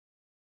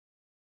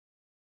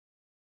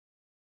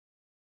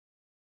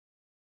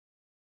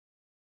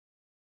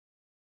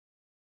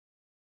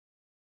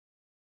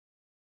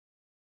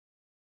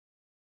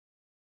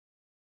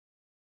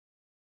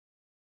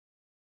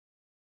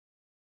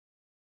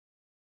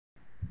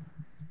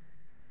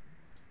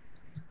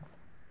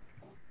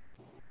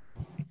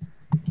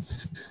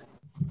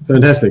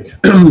Fantastic.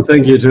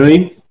 Thank you,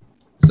 Tony.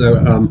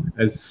 So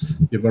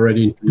as you've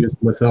already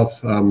introduced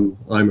myself, I'm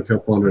a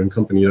co-founder and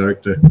company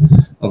director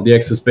of the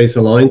ACCESS.SPACE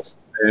Alliance,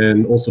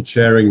 and also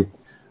chairing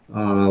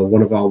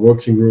one of our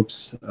working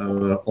groups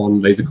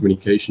on laser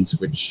communications,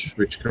 which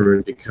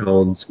currently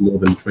counts more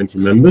than 20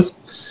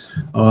 members.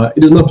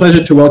 It is my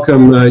pleasure to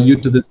welcome you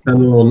to this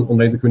panel on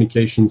laser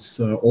communications,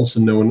 also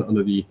known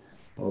under the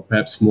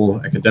perhaps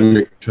more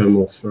academic term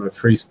of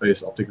free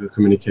space optical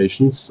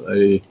communications,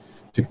 a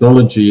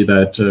technology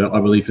that I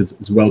believe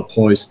is well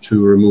poised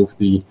to remove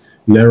the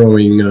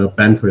narrowing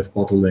bandwidth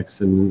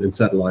bottlenecks in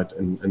satellite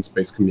and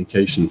space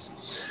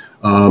communications.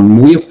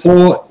 We have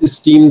four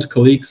esteemed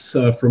colleagues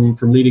from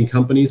leading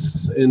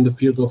companies in the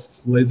field of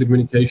laser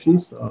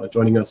communications,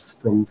 joining us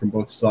from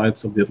both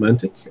sides of the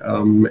Atlantic.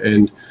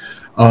 And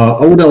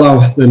I would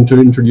allow them to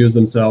introduce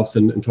themselves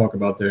and talk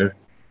about their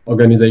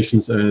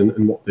organizations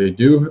and what they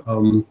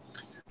do.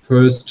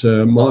 First,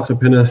 Mark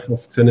LaPenna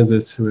of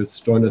Xenesis, who has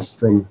joined us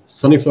from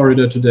sunny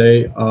Florida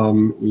today.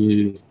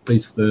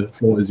 Please, the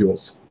floor is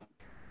yours.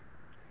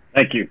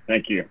 Thank you.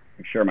 Thank you.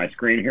 I'll share my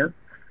screen here.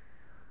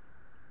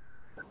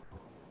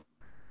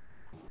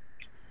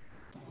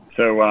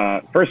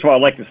 So first of all,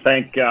 I'd like to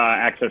thank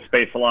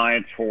ACCESS.SPACE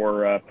Alliance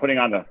for putting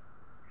on the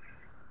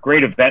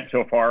great event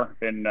so far.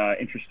 Been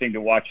interesting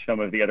to watch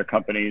some of the other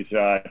companies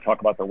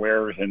talk about their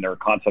wares and their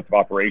concept of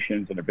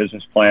operations and their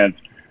business plans.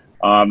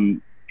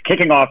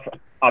 Kicking off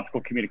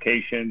optical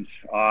communications,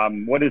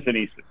 what is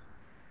Xenesis?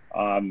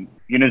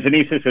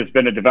 Xenesis has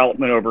been a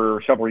development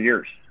over several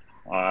years,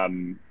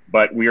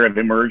 but we have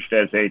emerged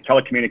as a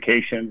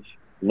telecommunications,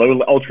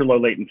 ultra low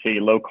latency,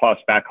 low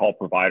cost backhaul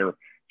provider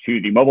to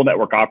the mobile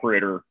network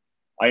operator,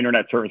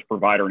 internet service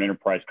provider, and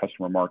enterprise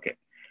customer market.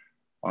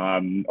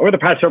 Over the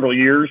past several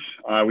years,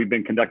 we've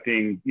been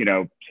conducting,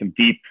 some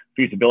deep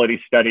feasibility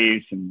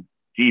studies and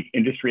deep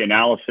industry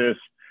analysis,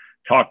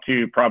 talked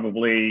to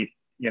probably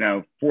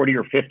 40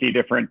 or 50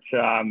 different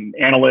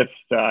analysts,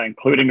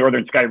 including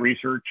Northern Sky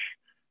Research,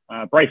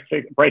 Bright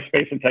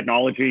Space and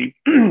Technology,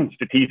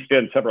 Statista,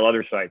 and several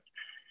other sites.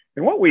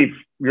 And what we've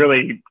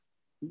really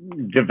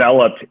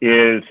developed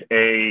is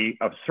a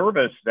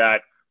service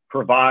that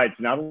provides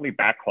not only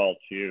backhaul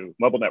to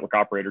mobile network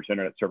operators,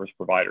 internet service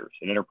providers,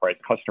 and enterprise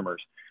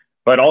customers,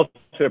 but also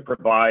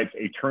provides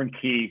a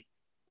turnkey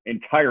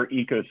entire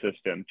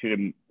ecosystem to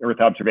the Earth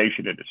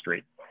observation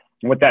industry.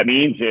 And what that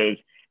means is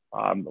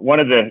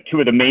two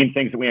of the main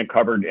things that we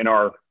uncovered in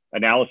our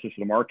analysis of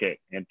the market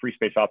and free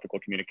space optical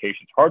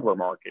communications hardware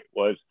market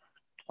was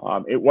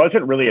it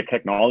wasn't really a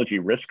technology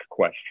risk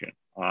question.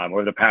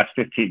 Over the past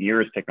 15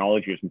 years,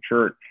 technology has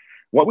matured.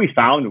 What we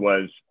found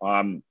was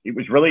it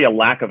was really a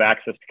lack of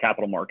access to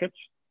capital markets,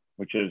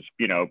 which is,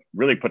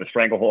 really put a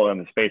stranglehold on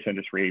the space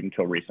industry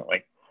until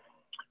recently.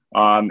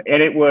 And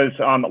it was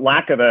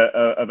lack of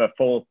a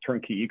full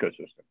turnkey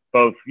ecosystem,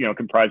 both,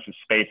 comprised of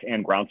space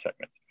and ground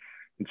segments.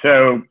 And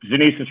so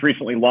Xenesis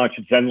recently launched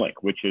Xenlink,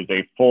 which is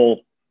a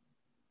full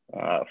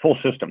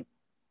system,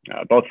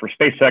 both for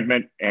space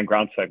segment and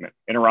ground segment,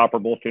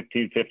 interoperable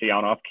 1550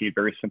 on-off key,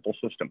 very simple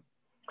system.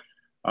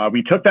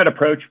 We took that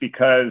approach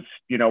because,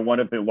 one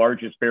of the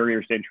largest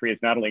barriers to entry is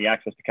not only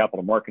access to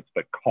capital markets,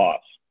 but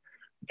cost.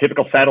 A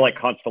typical satellite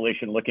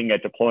constellation looking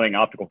at deploying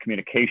optical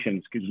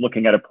communications is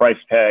looking at a price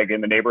tag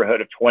in the neighborhood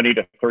of $20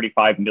 to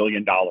 $35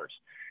 million.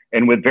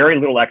 And with very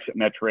little exit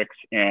metrics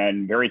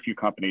and very few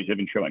companies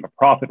even showing a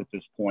profit at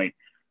this point,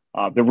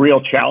 the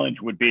real challenge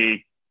would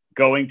be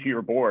going to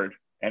your board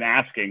and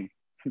asking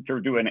to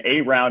do an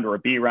A round or a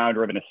B round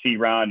or even a C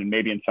round, and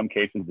maybe in some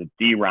cases a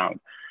D round,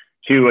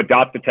 to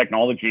adopt the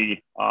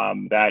technology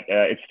that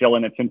is still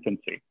in its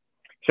infancy.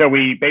 So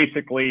we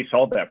basically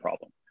solved that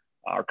problem.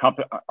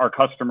 Our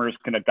customers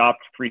can adopt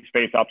free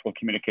space optical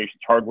communications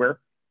hardware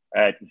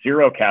at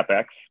zero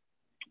CapEx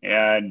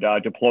and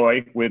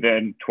deploy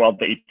within 12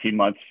 to 18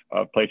 months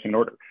of placing an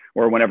order,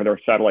 or whenever their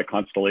satellite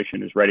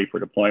constellation is ready for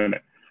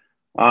deployment.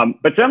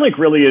 But Xenlink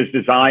really is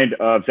designed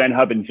of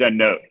XenHub and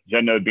XenNode.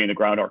 XenNode being the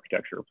ground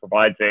architecture,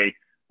 provides an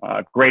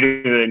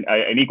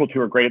equal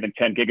to or greater than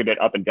 10 gigabit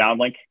up and down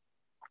link.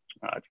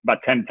 It's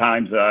about 10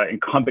 times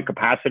incumbent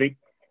capacity.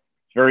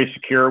 It's very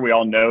secure. We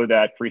all know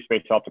that free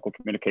space optical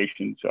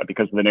communications,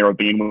 because of the narrow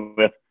beam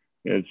width,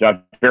 is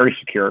very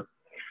secure.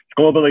 It's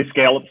globally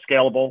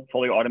scalable,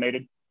 fully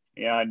automated,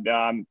 and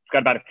it's got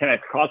about a 10x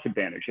cost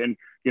advantage. And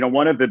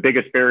one of the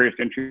biggest barriers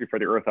to entry for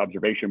the Earth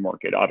observation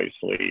market,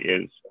 obviously,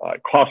 is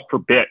cost per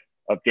bit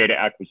of data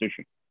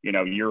acquisition.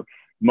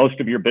 Most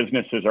of your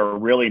businesses are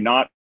really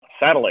not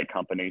satellite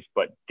companies,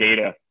 but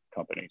data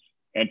companies.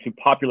 And to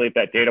populate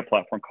that data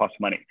platform costs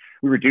money.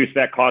 We reduce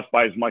that cost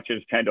by as much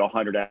as 10 to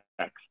 100x.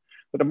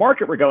 But the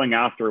market we're going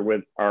after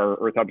with our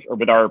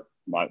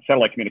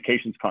satellite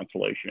communications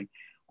constellation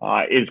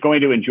is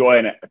going to enjoy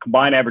a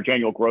combined average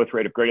annual growth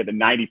rate of greater than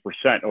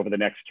 90% over the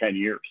next 10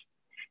 years.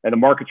 And the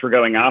markets we're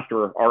going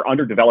after are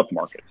underdeveloped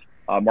markets,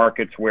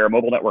 markets where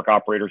mobile network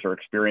operators are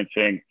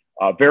experiencing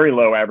very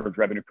low average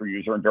revenue per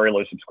user and very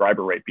low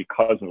subscriber rate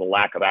because of the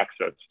lack of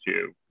access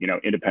to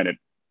independent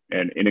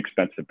and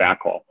inexpensive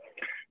backhaul.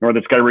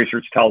 Northern Sky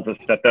Research tells us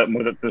that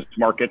those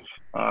markets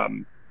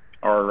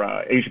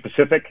are Asia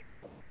Pacific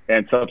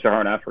and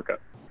Sub-Saharan Africa.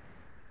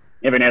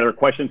 If you have any other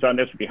questions on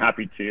this, we'd be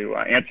happy to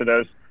answer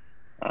those.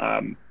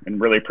 And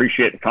really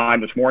appreciate the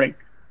time this morning.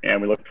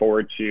 And we look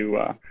forward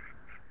to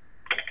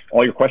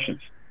all your questions.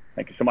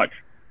 Thank you so much.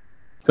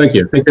 Thank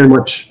you. Thank you very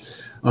much.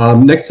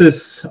 Next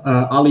is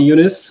Ali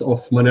Younis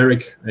of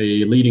Mynaric,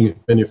 a leading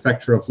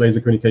manufacturer of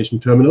laser communication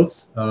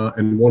terminals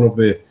and one of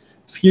the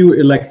few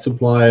elect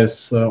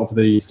suppliers of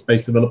the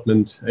Space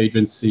Development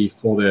Agency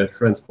for their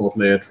Transport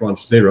Layer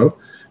Tranche 0.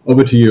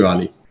 Over to you,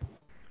 Ali.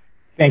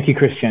 Thank you,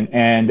 Christian.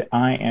 And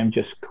I am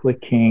just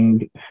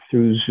clicking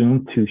through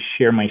Zoom to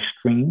share my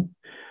screen.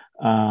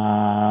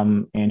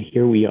 And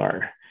here we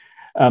are.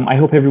 I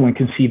hope everyone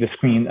can see the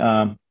screen.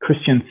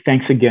 Christian,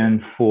 thanks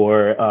again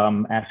for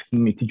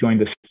asking me to join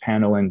this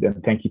panel, and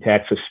thank you to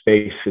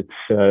ACCESS.SPACE.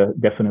 It's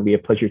definitely a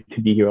pleasure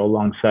to be here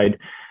alongside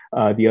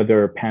the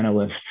other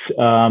panelists.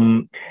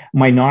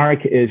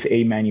 Mynaric is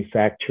a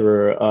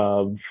manufacturer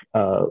of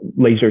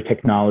laser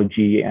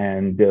technology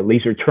and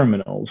laser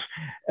terminals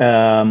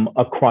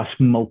across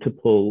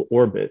multiple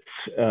orbits.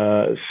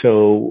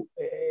 So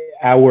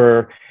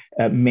our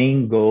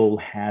main goal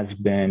has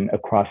been,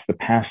 across the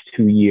past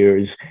 2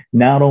 years,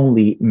 not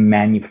only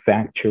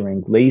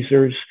manufacturing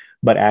lasers,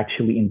 but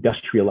actually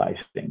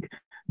industrializing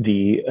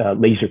the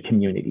laser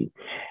community.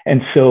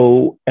 And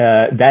so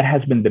that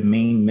has been the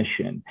main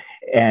mission.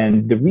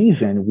 And the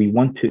reason we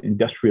want to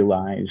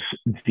industrialize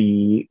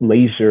the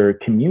laser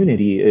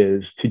community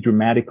is to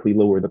dramatically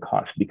lower the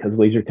cost, because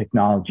laser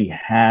technology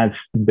has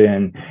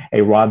been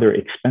a rather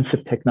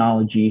expensive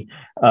technology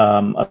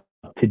up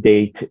to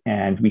date,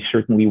 and we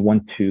certainly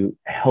want to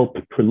help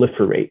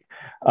proliferate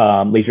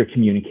laser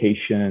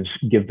communications,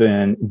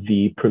 given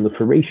the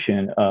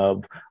proliferation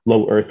of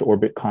low Earth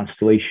orbit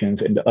constellations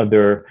and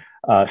other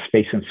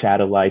space and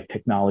satellite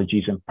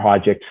technologies and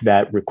projects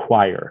that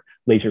require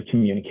laser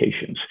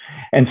communications.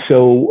 And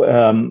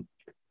so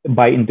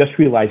by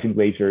industrializing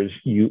lasers,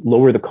 you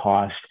lower the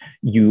cost,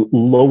 you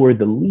lower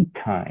the lead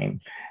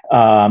time,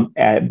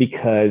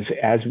 because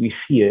as we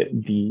see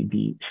it,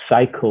 the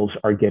cycles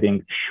are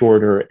getting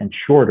shorter and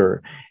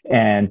shorter.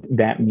 And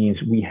that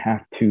means we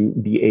have to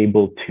be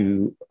able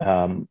to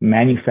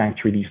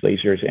manufacture these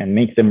lasers and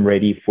make them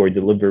ready for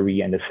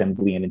delivery and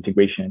assembly and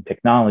integration and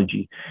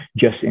technology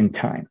just in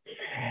time.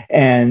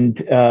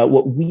 And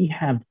what we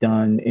have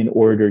done in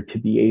order to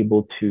be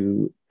able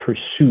to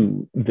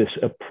pursue this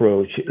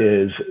approach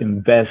is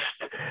invest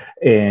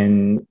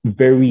in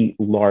very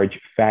large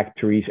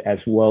factories, as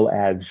well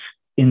as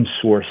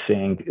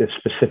insourcing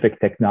specific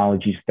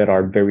technologies that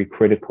are very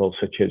critical,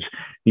 such as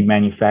the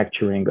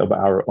manufacturing of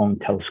our own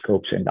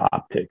telescopes and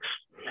optics.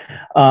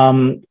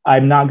 I'm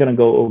not going to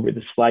go over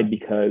the slide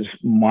because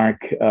Mark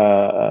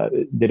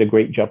did a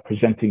great job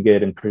presenting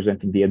it and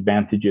presenting the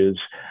advantages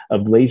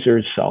of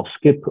lasers, so I'll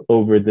skip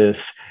over this.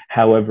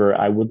 However,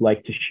 I would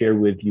like to share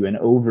with you an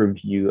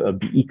overview of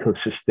the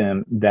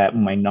ecosystem that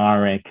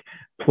Mynaric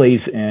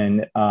plays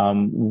in.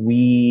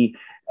 We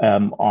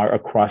are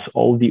across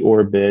all the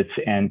orbits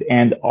and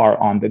are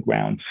on the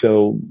ground.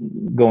 So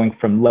going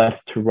from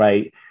left to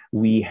right,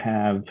 we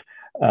have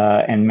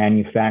and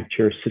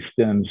manufacture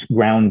systems,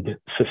 ground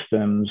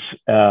systems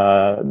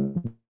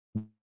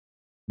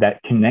that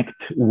connect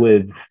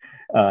with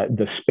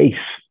the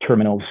space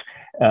terminals,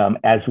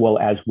 as well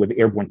as with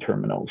airborne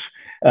terminals.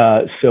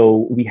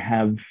 So we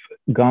have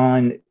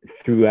gone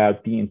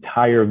throughout the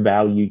entire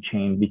value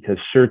chain, because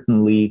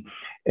certainly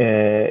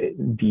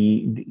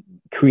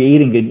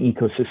creating an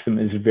ecosystem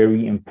is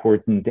very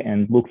important,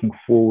 and looking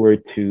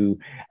forward to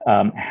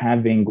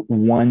having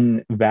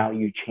one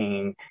value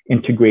chain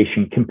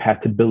integration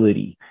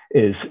compatibility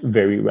is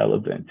very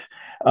relevant.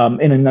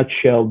 In a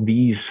nutshell,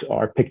 these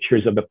are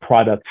pictures of the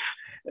products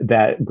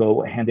that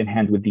go hand in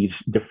hand with these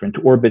different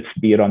orbits,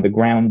 be it on the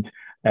ground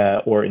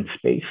or in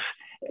space.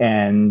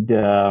 And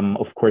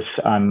of course,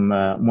 I'm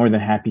more than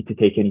happy to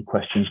take any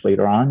questions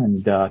later on,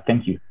 and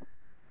thank you.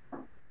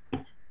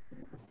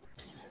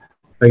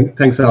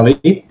 Thanks,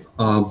 Ali.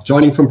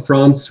 Joining from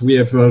France, we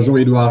have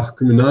Jean-Edouard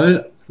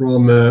Comunal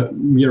from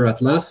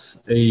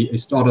Miratlas, a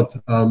startup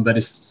that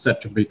is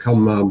set to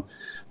become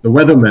the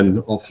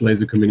weatherman of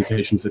laser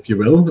communications, if you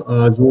will.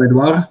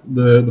 Jean-Edouard,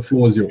 the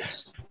floor is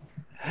yours.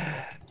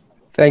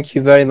 Thank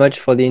you very much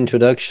for the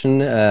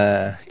introduction,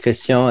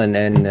 Christian,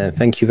 and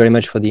thank you very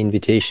much for the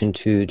invitation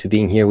to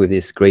being here with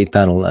this great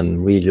panel.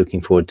 I'm really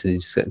looking forward to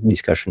this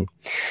discussion.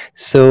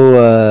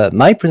 So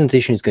my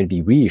presentation is going to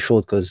be really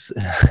short, because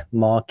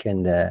Mark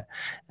and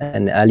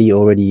Ali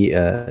already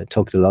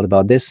talked a lot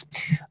about this.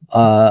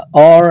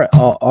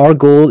 Our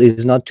goal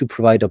is not to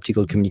provide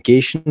optical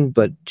communication,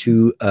 but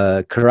to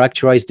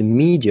characterize the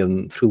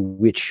medium through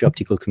which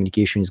optical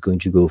communication is going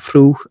to go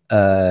through,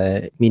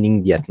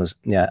 meaning the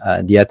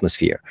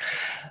atmosphere. atmosphere.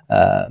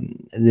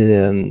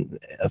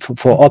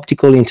 For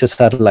optical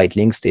inter-satellite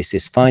links, this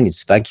is fine.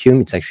 It's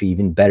vacuum. It's actually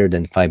even better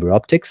than fiber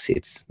optics.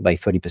 It's by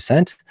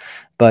 30%.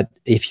 But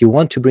if you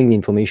want to bring the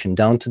information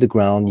down to the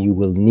ground, you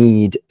will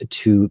need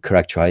to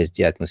characterize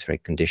the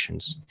atmospheric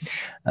conditions.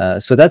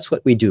 So that's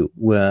what we do.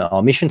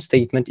 Our mission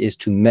statement is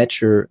to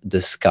measure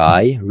the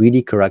sky,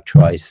 really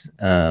characterize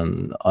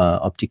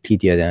optically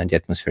the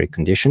atmospheric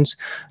conditions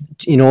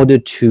in order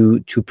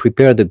to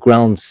prepare the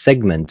ground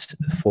segment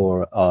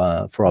for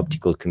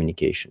optical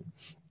communication.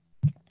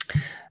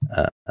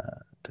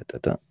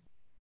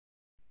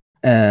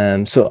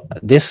 So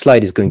this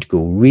slide is going to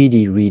go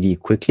really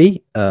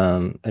quickly. I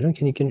don't.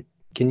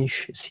 Can you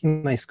see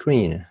my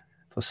screen?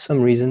 For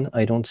some reason,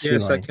 I don't see.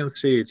 Yes, mine. I can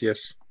see it.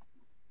 Yes.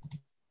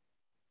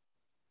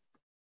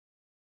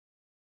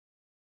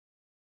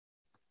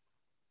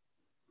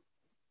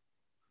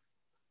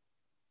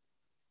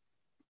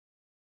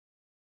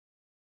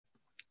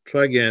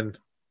 Try again.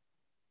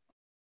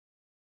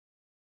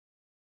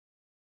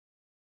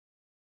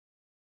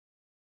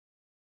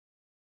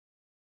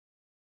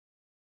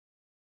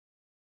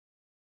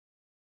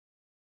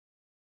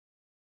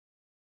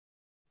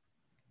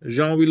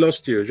 Jean, we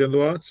lost you.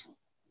 Jean-Edouard,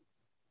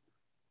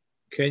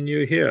 can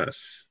you hear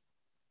us?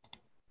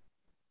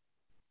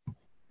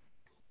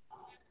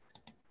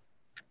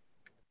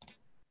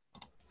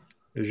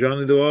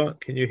 Jean-Edouard,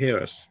 can you hear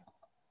us?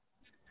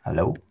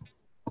 Hello?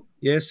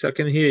 Yes, I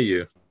can hear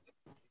you.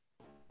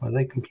 Was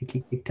I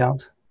completely kicked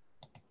out?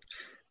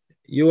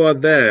 You are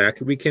there.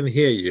 We can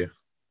hear you.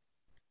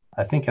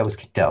 I think I was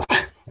kicked out.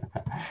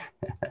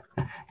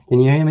 Can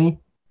you hear me?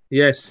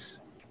 Yes.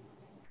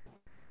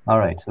 All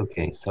right.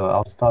 Okay. So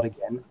I'll start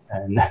again.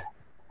 And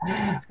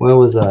where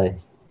was I?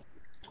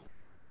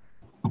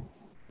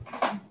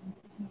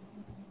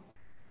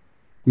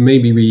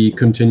 Maybe we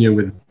continue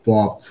with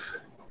Bob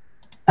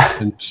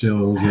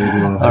until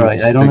Jean-Edouard. All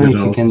right. I don't know if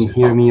you can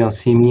hear me or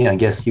see me. I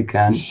guess you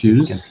can.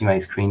 You can see my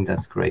screen.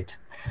 That's great.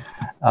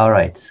 All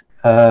right.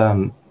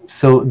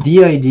 So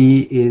the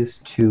idea is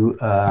to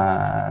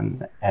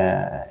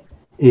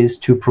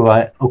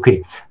provide.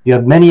 Okay, you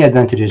have many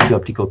advantages to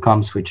optical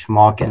comms, which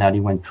Mark and Ali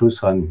went through.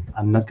 So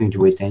I'm not going to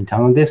waste any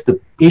time on this. The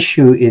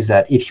issue is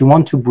that if you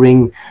want to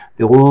bring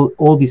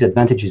all these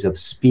advantages of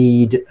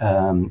speed,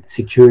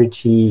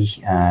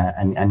 security,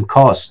 and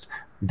cost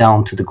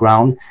down to the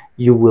ground,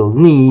 you will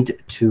need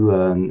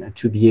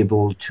to be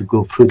able to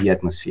go through the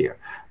atmosphere.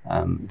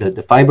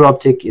 The fiber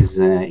optic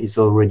is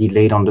already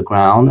laid on the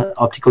ground.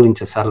 Optical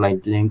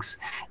inter-satellite links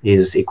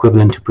is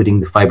equivalent to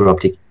putting the fiber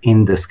optic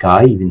in the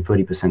sky, even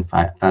 30%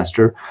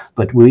 faster.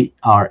 But we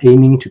are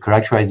aiming to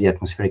characterize the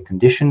atmospheric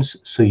conditions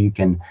so you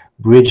can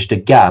bridge the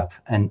gap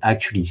and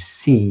actually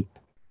see,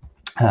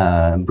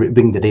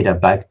 bring the data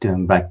back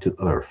to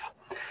Earth.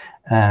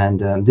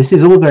 And this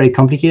is all very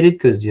complicated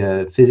because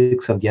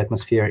physics of the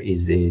atmosphere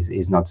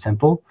is not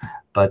simple.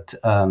 But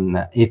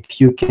if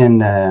you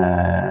can,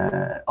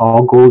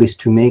 our goal is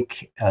to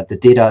make the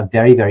data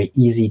very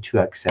easy to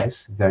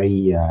access,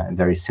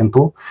 very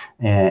simple,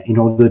 in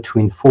order to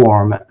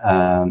inform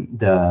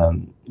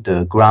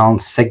the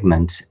ground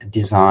segment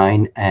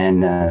design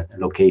and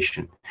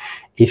location.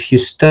 If you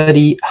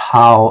study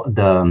how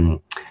the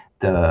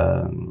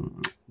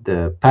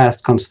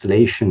past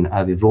constellation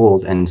have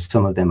evolved, and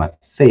some of them have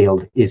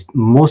failed, is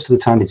most of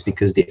the time it's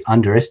because they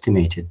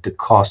underestimated the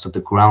cost of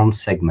the ground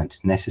segment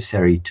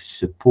necessary to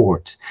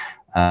support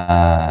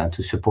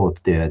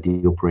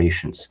the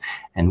operations.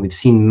 And we've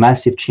seen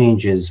massive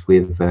changes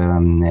with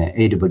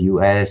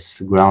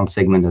AWS ground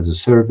segment as a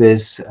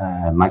service.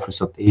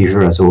 Microsoft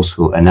Azure has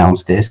also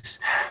announced this.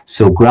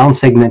 So ground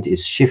segment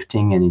is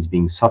shifting and is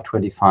being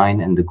software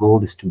defined, and the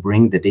goal is to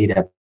bring the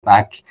data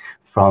back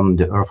from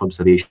the Earth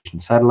observation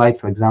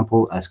satellite, for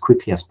example, as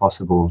quickly as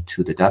possible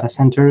to the data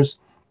centers.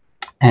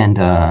 And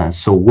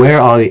so where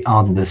are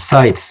the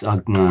sites are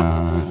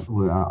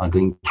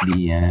going to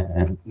be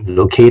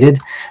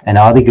located, and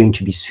are they going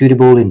to be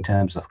suitable in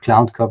terms of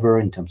cloud cover,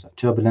 in terms of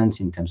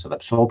turbulence, in terms of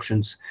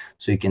absorptions,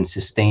 so you can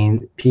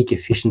sustain peak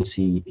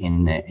efficiency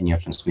in your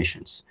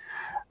transmissions.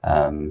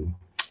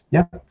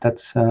 Yeah,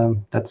 that's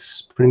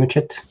pretty much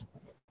it.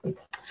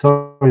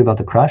 Sorry about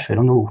the crash. I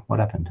don't know what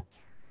happened.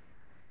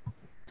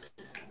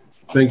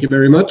 Thank you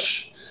very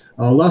much.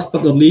 Last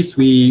but not least,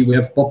 we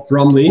have Bob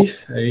Brumley,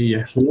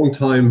 a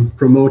long-time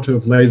promoter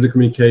of laser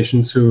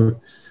communications, who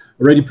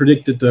already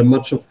predicted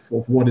much of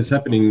what is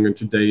happening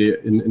today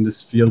in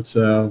this field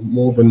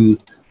more than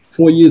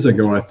 4 years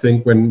ago, I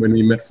think, when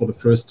we met for the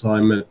first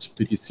time at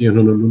PTC in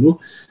Honolulu.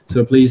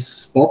 So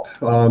please, Bob,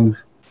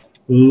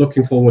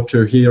 looking forward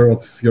to hear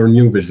of your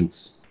new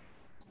visions.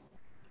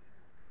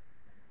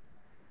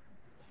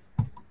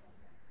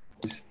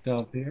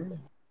 Stop here.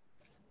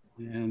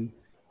 And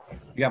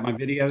you got my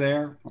video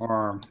there,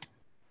 or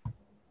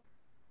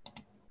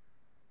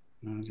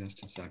no,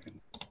 just a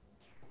second.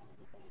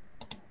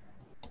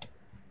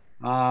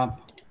 I'll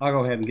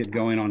go ahead and get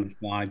going on the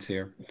slides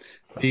here.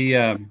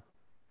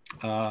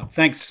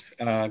 Thanks,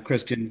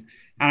 Christian.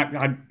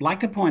 I'd like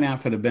to point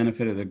out, for the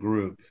benefit of the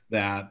group,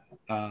 that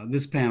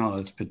this panel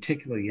is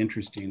particularly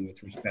interesting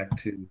with respect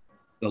to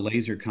the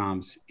laser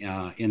comms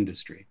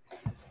industry.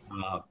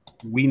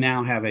 We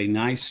now have a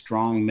nice,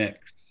 strong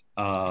mix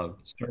of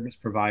service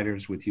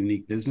providers with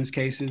unique business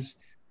cases.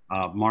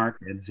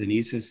 Mark at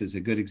Xenesis is a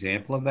good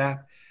example of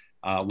that.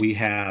 We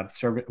have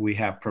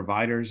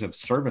providers of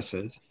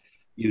services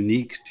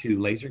unique to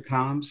laser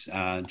comms.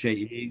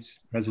 JE's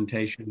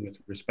presentation with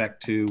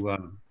respect to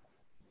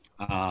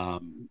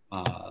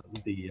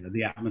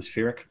the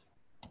atmospheric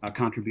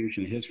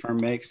contribution his firm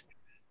makes.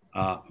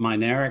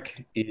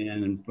 Mynaric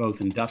in both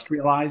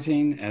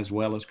industrializing as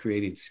well as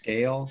creating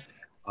scale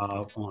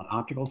on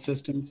optical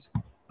systems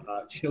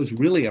shows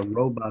really a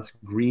robust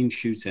green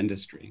shoots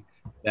industry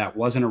that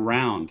wasn't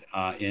around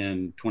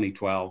in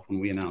 2012 when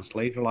we announced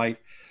LaserLight.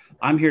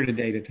 I'm here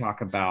today to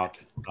talk about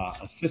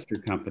a sister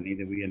company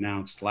that we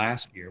announced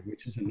last year,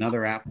 which is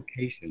another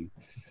application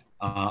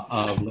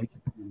of laser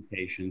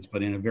communications,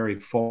 but in a very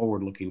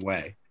forward-looking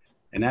way,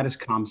 and that is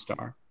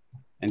CommStar.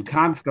 And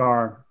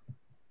CommStar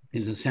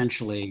is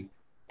essentially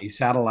a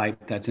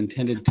satellite that's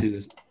intended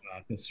to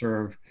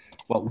serve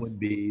what would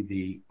be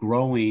the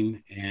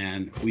growing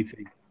and we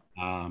think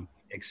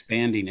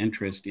expanding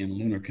interest in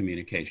lunar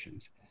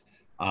communications.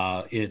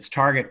 Its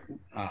target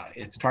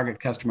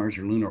customers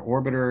are lunar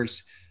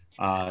orbiters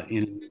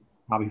in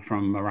probably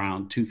from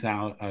around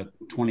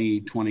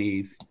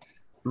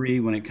 2023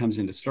 when it comes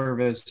into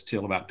service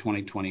till about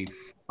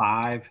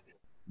 2025,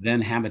 then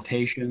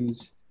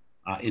habitations,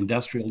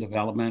 industrial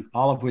development,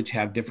 all of which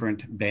have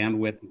different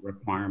bandwidth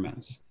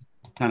requirements.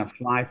 Kind of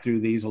fly through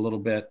these a little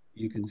bit.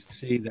 You can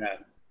see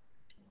that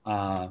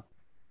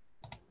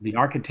the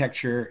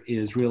architecture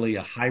is really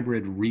a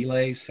hybrid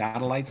relay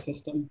satellite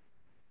system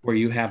where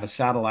you have a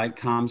satellite,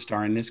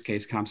 CommStar, in this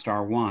case,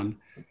 CommStar 1,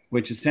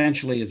 which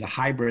essentially is a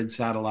hybrid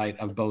satellite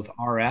of both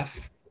RF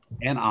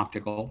and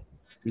optical,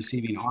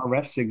 receiving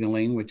RF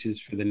signaling, which is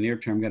for the near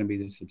term going to be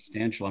the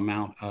substantial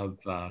amount of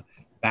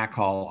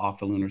backhaul off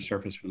the lunar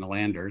surface from the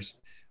landers,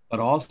 but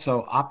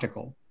also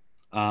optical.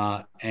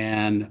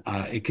 And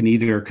it can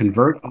either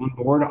convert on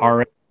board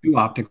RF to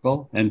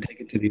optical and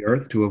take it to the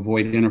Earth to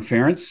avoid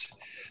interference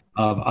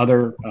of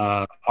other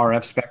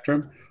RF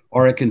spectrum,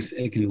 or it can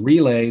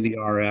relay the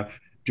RF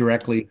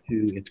directly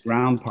to its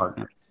ground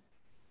partner.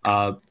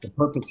 The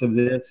purpose of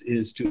this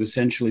is to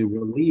essentially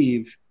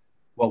relieve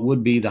what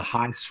would be the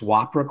high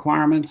swap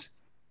requirements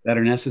that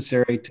are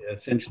necessary to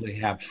essentially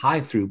have high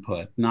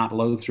throughput, not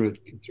low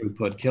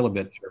throughput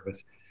kilobit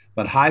service,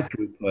 but high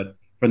throughput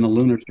from the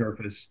lunar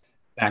surface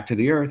back to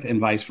the Earth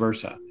and vice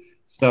versa.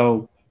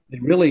 So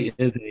it really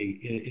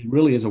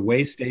is a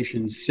way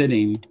station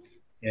sitting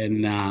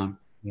in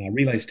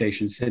relay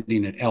station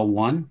sitting at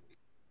L1.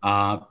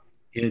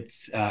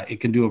 It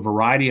can do a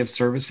variety of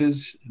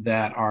services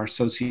that are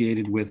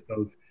associated with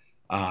both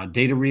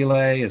data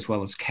relay as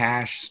well as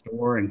cache,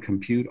 store, and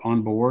compute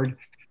on board.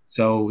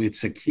 So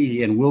it's a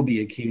key and will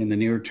be a key in the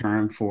near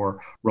term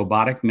for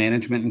robotic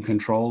management and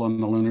control on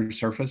the lunar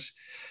surface.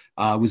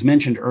 It was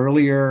mentioned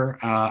earlier,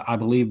 I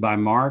believe, by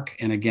Mark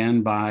and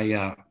again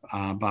by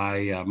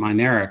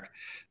Mynaric,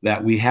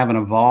 that we have an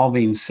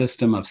evolving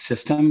system of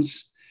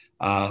systems,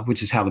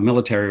 which is how the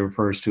military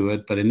refers to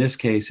it. But in this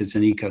case, it's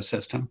an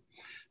ecosystem.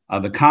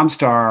 The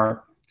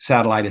CommStar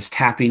satellite is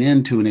tapping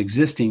into an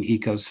existing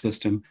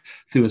ecosystem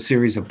through a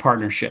series of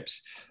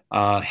partnerships.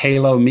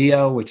 Halo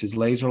MEO, which is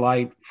laser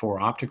light for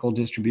optical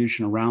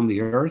distribution around the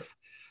Earth.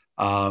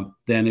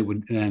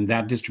 Then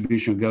that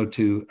distribution would go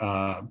to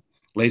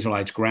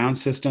LaserLight's ground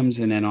systems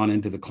and then on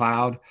into the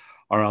cloud,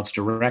 or else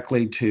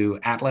directly to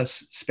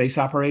Atlas space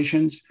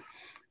operations.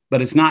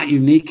 But it's not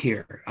unique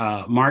here.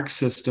 Mark's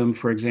system,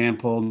 for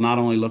example, not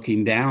only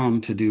looking down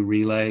to do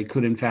relay,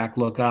 could in fact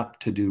look up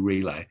to do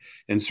relay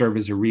and serve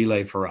as a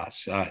relay for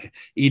us.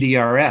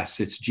 EDRS,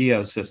 its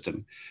GEO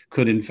system,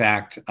 could in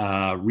fact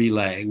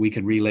relay. We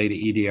could relay to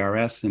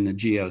EDRS and the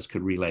GEOs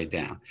could relay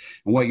down.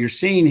 And what you're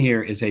seeing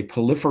here is a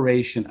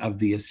proliferation of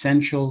the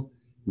essential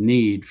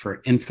need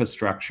for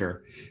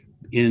infrastructure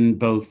in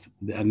both,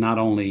 not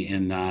only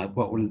in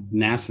what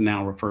NASA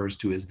now refers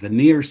to as the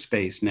near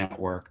space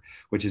network,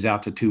 which is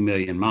out to 2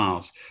 million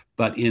miles,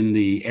 but in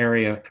the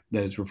area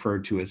that is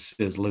referred to as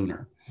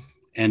cislunar,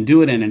 and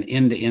do it in an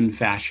end-to-end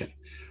fashion.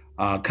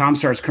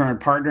 CommStar's current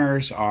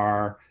partners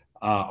are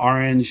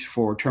Orange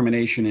for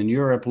termination in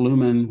Europe,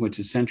 Lumen, which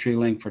is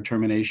CenturyLink for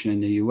termination in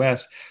the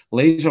US,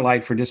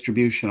 LaserLight for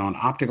distribution on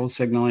optical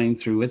signaling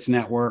through its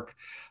network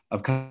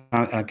of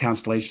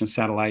constellation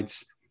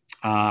satellites,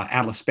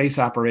 Atlas Space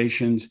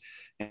Operations,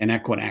 and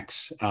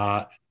Equinix.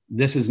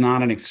 This is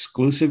not an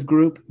exclusive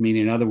group,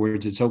 meaning in other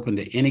words, it's open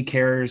to any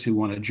carriers who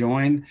want to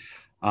join.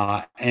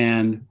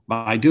 And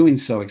by doing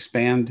so,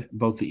 expand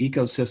both the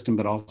ecosystem,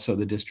 but also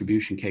the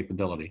distribution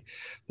capability.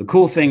 The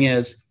cool thing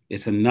is,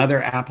 it's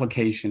another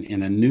application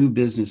in a new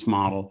business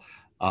model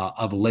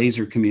of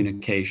laser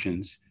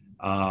communications,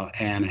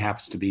 and it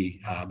happens to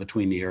be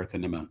between the Earth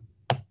and the Moon.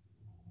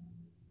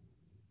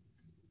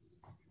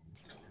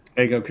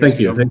 There you go,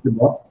 Christian. Thank you,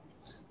 Bob.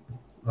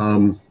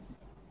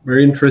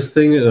 Very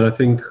interesting, and I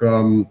think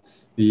the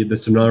the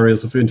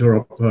scenarios of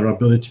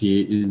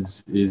interoperability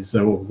is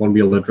one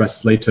we'll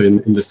address later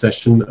in the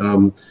session,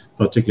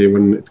 particularly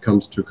when it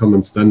comes to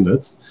common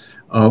standards.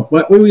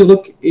 But when we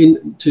look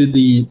into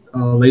the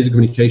laser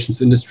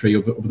communications industry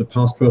over the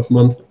past 12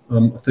 months,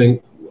 I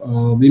think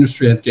the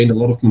industry has gained a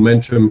lot of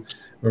momentum.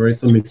 There are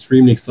some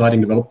extremely exciting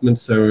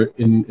developments. So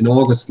in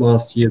August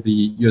last year,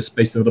 the US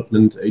Space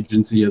Development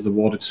Agency has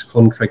awarded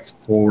contracts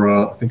for,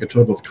 I think, a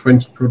total of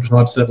 20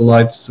 prototype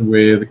satellites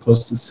with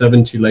close to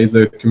 70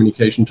 laser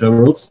communication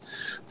terminals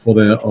for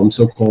the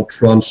so-called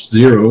Tranche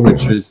 0,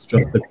 which is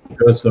just the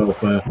precursor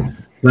of a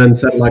planned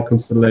satellite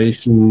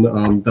constellation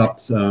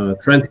dubbed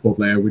transport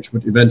layer, which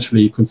would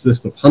eventually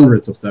consist of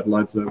hundreds of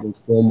satellites that will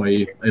form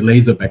a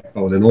laser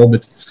backbone in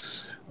orbit.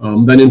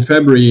 Then in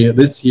February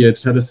this year,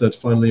 Telesat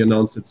finally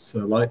announced its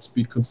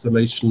Lightspeed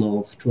constellation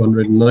of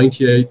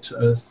 298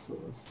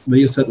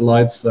 LEO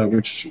satellites,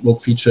 which will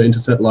feature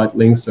inter-satellite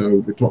links.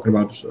 So we're talking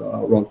about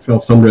around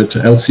 1,200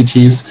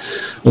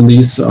 LCTs on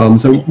these.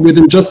 So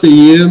within just a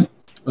year,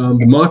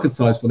 the market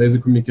size for laser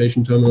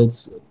communication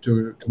terminals,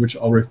 to which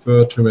I'll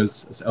refer to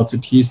as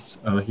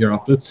LCTs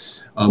hereafter,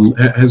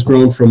 has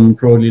grown from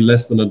probably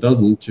less than a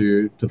dozen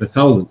to the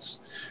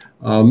thousands.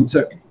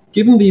 So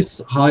given these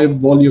high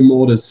volume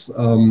orders,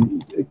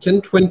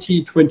 can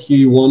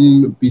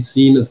 2021 be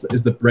seen as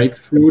the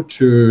breakthrough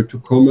to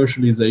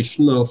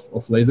commercialization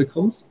of laser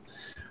comms?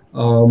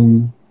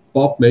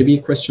 Bob, maybe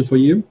a question for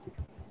you.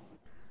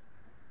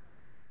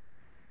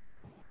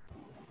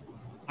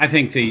 I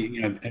think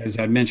as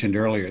I mentioned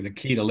earlier, the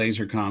key to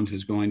laser comms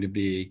is going to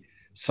be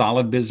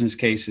solid business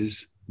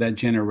cases that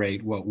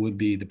generate what would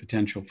be the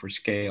potential for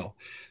scale.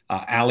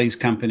 Ali's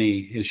company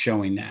is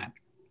showing that.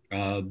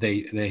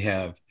 They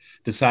have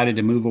decided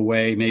to move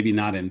away, maybe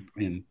not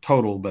in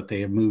total, but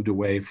they have moved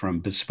away from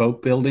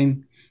bespoke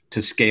building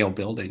to scale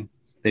building.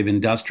 They've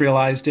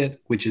industrialized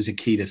it, which is a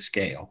key to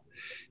scale.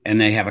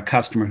 And they have a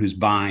customer who's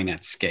buying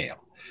at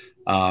scale.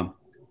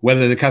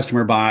 Whether the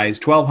customer buys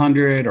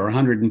 1,200 or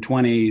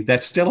 120,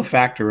 that's still a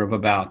factor of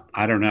about,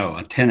 I don't know,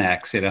 a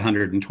 10x at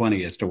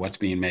 120 as to what's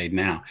being made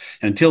now.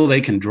 And until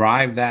they can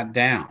drive that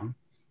down,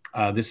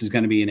 this is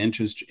going to be an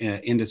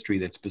industry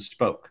that's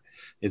bespoke.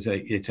 It's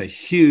a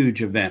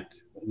huge event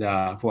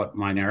of what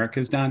Mynaric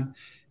has done.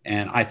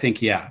 And I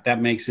think, yeah,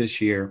 that makes this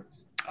year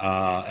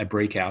a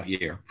breakout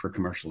year for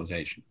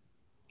commercialization,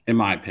 in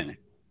my opinion.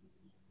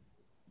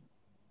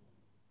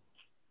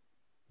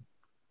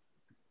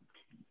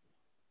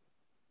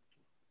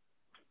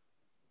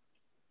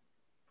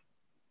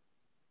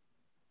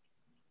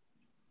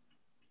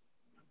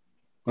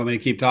 Want me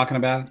to keep talking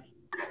about it?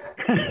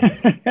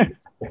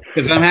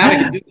 Because I'm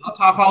happy to do. I'll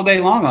talk all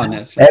day long on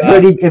this.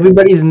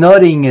 Everybody's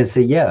nodding and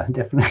say, yeah,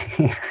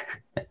 definitely.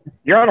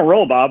 You're on a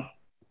roll, Bob.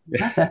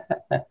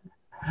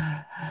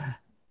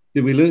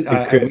 Did we lose?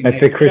 I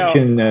think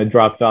Christian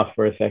dropped off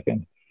for a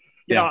second.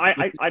 Yeah,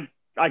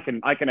 I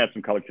can add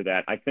some color to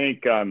that. I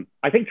think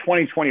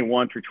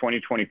 2021 through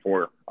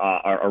 2024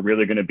 are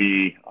really going to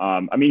be.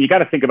 I mean, you got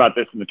to think about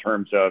this in the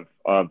terms of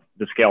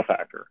the scale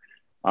factor.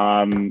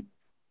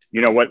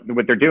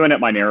 What they're doing at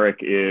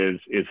Mynaric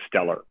is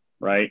stellar,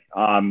 right?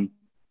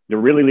 They're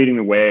really leading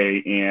the way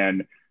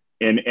in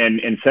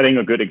setting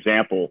a good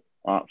example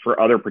for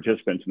other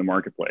participants in the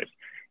marketplace.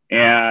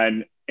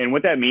 And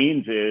what that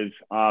means is,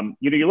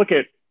 you look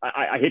at,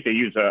 I hate to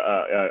use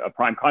a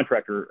prime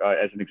contractor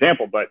as an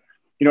example, but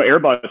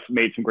Airbus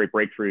made some great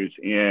breakthroughs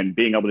in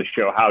being able to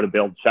show how to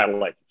build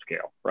satellites at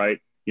scale,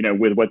 right?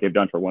 With what they've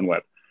done for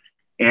OneWeb.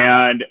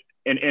 And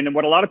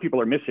what a lot of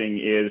people are missing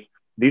is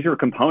these are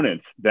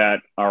components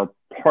that are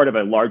part of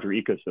a larger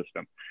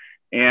ecosystem.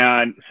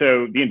 And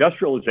so the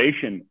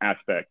industrialization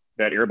aspect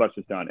that Airbus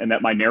has done and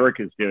that Mynaric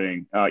is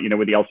doing,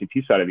 with the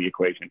LCT side of the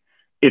equation,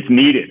 it's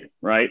needed,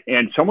 right?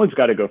 And someone's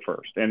got to go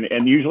first.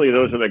 And usually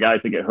those are the guys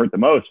that get hurt the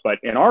most. But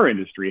in our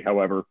industry,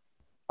 however,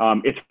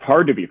 it's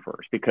hard to be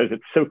first because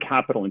it's so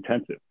capital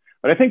intensive.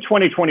 But I think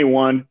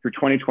 2021 through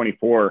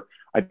 2024,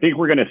 I think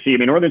we're going to see,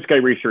 Northern Sky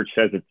Research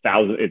says it's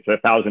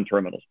 1,000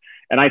 terminals.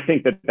 And I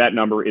think that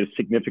number is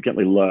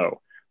significantly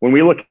low. When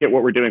we look at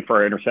what we're doing for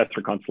our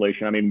intercessor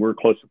constellation, we're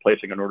close to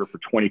placing an order for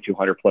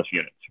 2,200 plus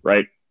units,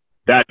 right?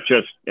 That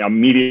just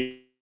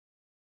immediately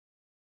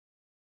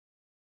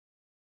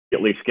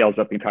scales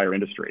up the entire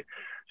industry.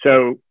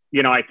 So,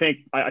 I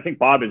think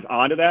Bob is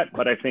onto that,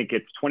 but I think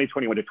it's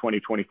 2021 to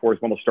 2024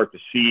 is when we'll start to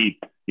see,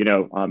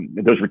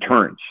 those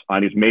returns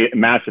on these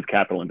massive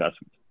capital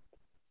investments.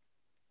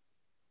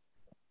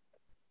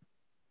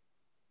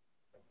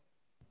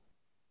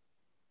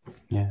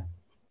 Yeah.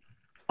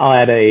 I'll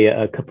add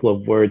a couple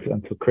of words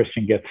until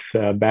Christian gets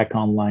back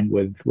online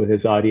with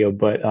his audio.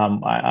 But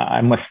I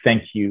must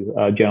thank you,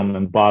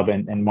 gentlemen, Bob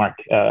and Mark.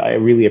 I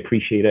really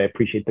appreciate it. I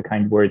appreciate the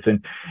kind words.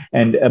 And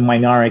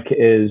Mynaric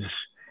is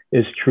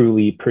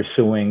truly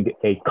pursuing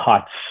a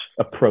COTS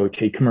approach,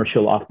 a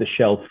commercial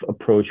off-the-shelf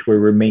approach, where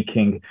we're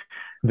making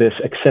this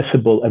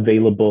accessible,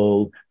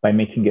 available by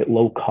making it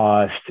low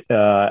cost,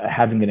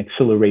 having an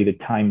accelerated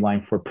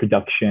timeline for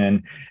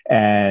production,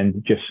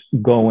 and just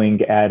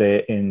going at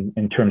it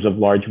in terms of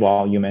large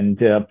volume.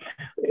 And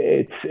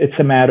it's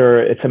a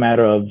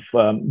matter of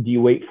do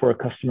you wait for a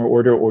customer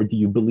order, or do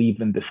you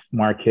believe in this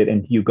market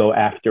and you go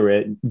after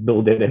it,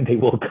 build it, and they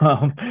will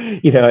come?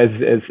 You know,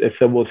 as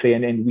some will say,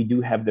 and we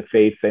do have the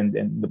faith, and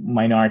the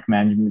Mynaric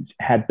management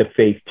had the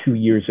faith 2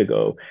 years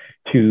ago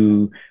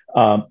to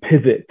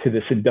pivot to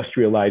this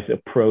industrialized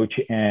approach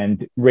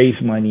and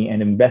raise money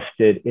and invest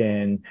it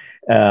in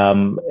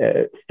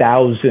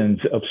thousands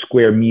of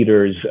square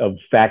meters of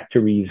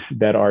factories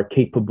that are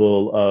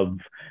capable of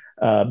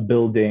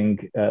building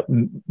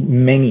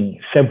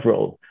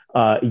several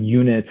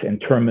units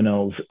and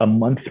terminals a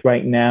month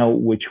right now,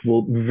 which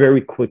will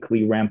very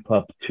quickly ramp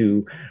up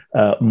to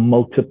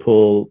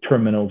multiple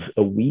terminals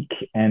a week.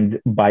 And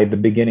by the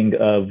beginning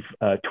of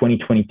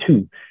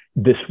 2022,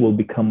 this will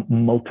become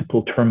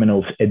multiple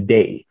terminals a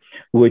day,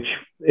 which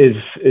is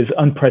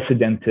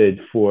unprecedented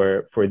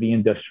for the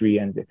industry.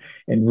 And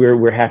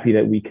we're happy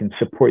that we can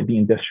support the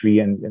industry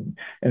and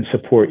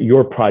support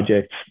your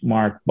projects,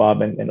 Mark,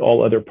 Bob, and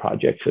all other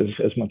projects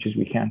as much as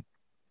we can.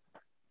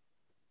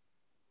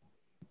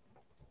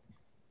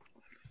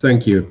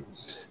 Thank you.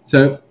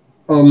 So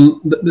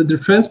the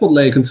transport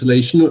layer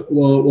constellation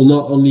will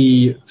not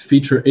only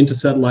feature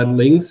inter-satellite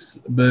links,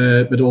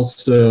 but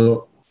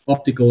also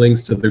optical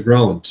links to the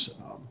ground.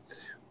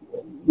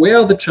 Where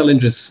are the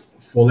challenges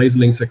for laser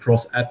links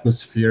across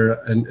atmosphere,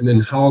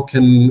 and how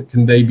can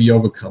they be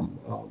overcome?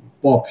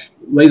 Bob,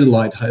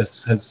 Laserlight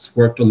has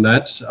worked on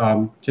that.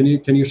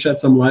 Can you shed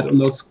some light on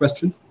those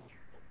questions?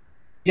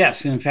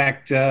 Yes, in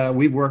fact,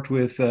 we've worked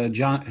with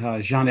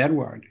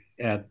Jean-Edouard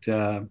at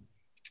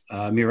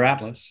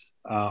Miratlas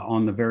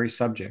on the very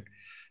subject.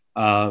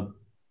 Whether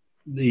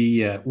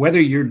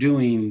you're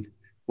doing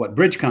what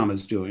Bridgecom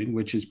is doing,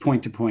 which is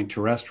point-to-point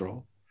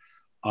terrestrial,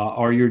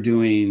 or you're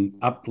doing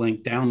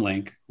uplink,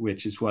 downlink,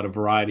 which is what a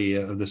variety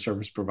of the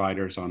service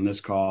providers on this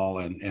call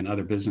and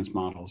other business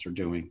models are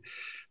doing.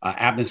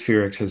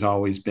 Atmospherics has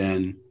always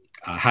been,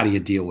 how do you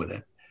deal with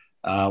it?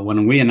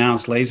 When we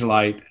announced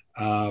Laserlight,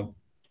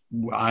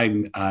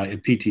 I'm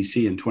at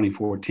PTC in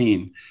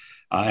 2014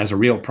 as a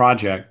real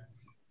project.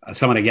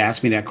 Somebody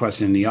asked me that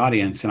question in the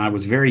audience, and I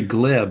was very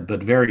glib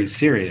but very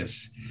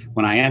serious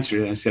when I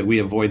answered it. I said, we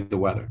avoid the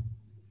weather.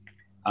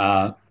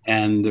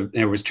 And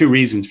there was two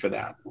reasons for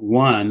that.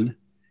 One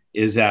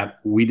is that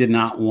we did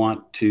not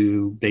want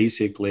to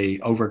basically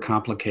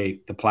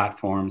overcomplicate the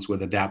platforms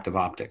with adaptive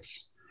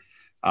optics.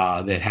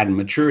 That hadn't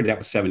matured. That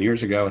was 7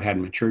 years ago. It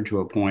hadn't matured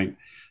to a point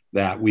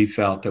that we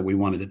felt that we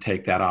wanted to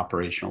take that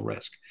operational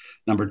risk.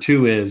 Number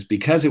two is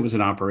because it was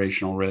an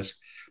operational risk,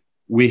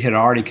 we had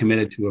already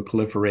committed to a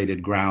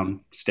proliferated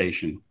ground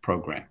station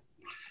program.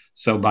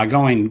 So by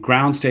going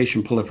ground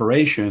station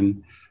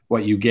proliferation,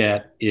 what you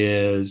get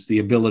is the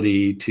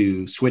ability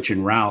to switch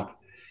and route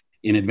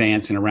in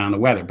advance and around the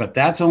weather. But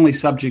that's only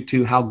subject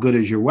to how good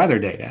is your weather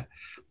data.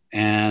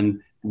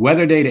 And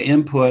weather data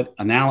input,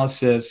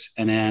 analysis,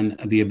 and then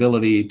the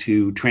ability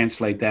to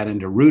translate that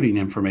into routing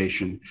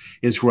information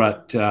is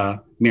what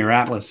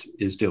Miratlas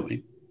is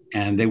doing.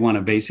 And they want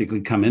to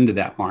basically come into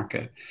that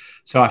market.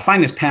 So I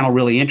find this panel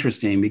really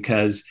interesting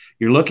because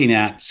you're looking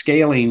at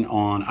scaling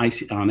on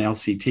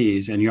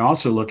LCTs, and you're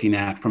also looking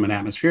at, from an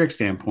atmospheric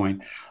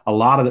standpoint, a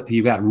lot of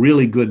you've got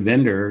really good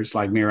vendors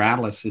like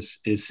Miratlas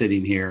is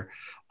sitting here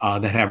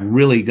that have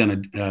really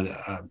going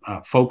to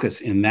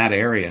focus in that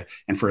area.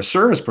 And for a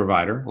service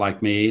provider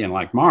like me and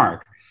like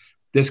Mark,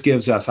 this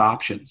gives us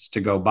options to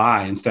go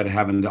buy instead of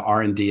having to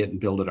R&D it and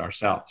build it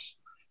ourselves.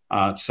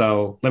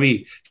 So let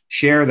me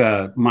share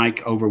the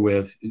mic over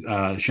with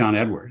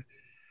Jean-Edouard.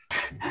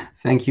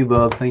 Thank you,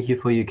 Bob. Thank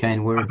you for your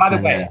kind words. By the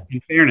way,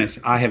 in fairness,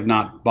 I have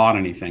not bought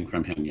anything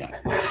from him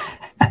yet.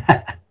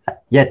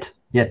 Yet.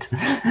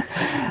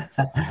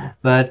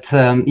 But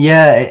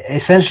yeah,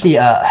 essentially,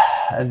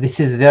 this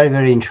is very,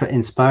 very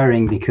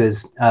inspiring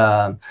because,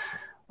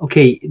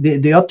 okay,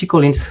 the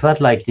optical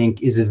inter-satellite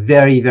link is a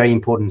very, very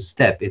important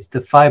step. It's the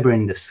fiber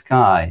in the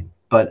sky.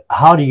 But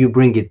how do you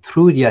bring it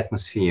through the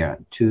atmosphere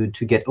to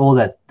get all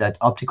that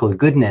optical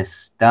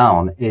goodness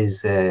down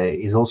is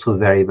also a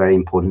very, very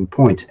important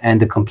point.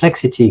 And the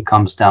complexity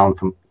comes down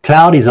from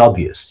cloud is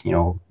obvious. You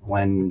know,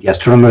 when the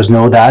astronomers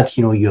know that,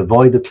 you know, you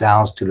avoid the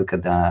clouds to look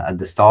at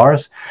the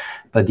stars.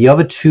 But the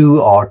other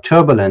two are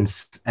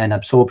turbulence and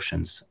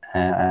absorptions.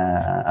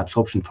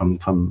 Absorption from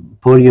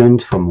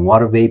pollutant, from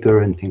water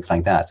vapor, and things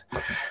like that.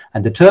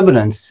 And the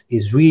turbulence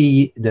is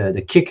really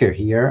the kicker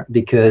here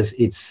because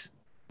it's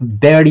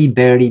barely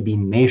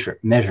been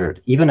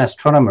measured. Even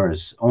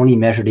astronomers only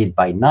measured it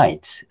by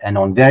night and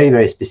on very,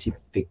 very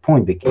specific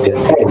point because they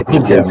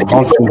put their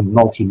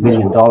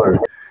multi-million-dollar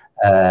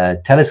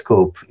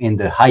telescope in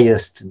the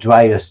highest,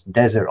 driest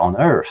desert on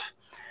Earth.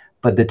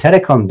 But the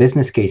telecom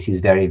business case is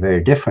very,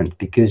 very different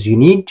because you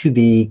need to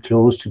be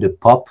close to the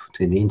POP,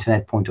 to the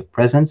internet point of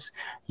presence.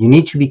 You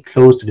need to be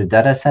close to the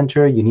data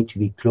center. You need to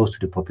be close to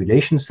the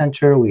population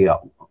center.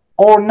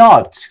 Or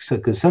not,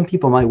 because some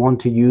people might want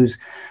to use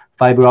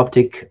fiber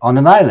optic on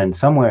an island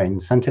somewhere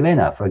in St.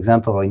 Helena, for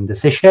example, or in the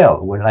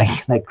Seychelles, where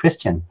like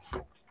Christian.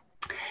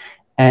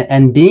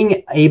 And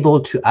being able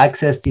to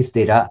access this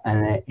data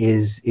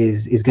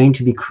is going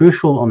to be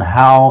crucial on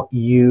how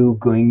you're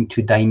going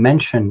to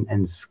dimension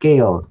and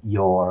scale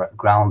your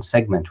ground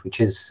segment, which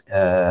is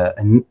a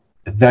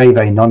very,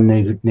 very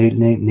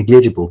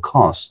non-negligible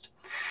cost.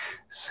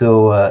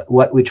 So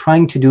what we're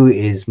trying to do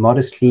is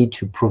modestly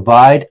to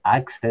provide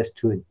access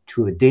to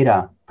a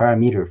data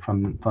parameter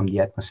from the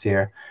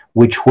atmosphere,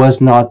 which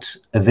was not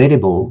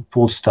available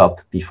full stop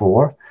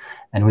before.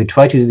 And we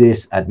try to do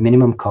this at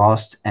minimum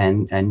cost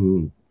and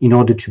in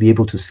order to be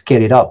able to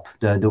scale it up.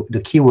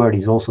 The key word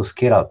is also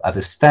scale up. I have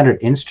a standard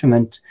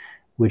instrument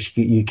which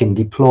you can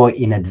deploy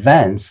in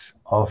advance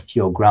of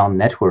your ground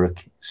network.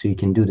 So you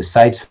can do the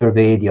site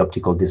survey, the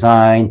optical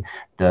design,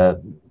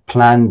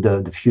 plan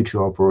the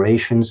future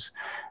operations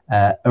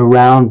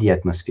around the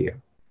atmosphere.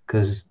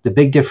 Because the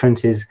big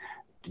difference is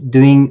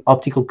doing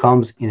optical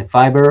comms in a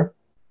fiber,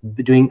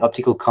 doing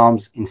optical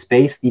comms in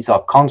space. These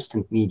are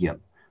constant medium,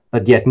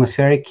 but the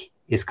atmospheric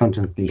is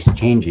constantly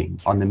changing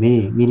on the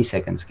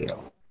millisecond scale.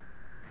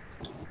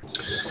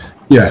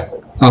 Yeah.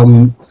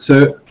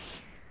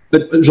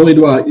 But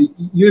Jean-Edouard,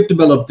 you have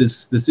developed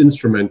this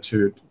instrument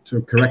to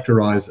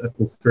characterize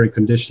atmospheric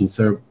conditions.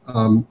 So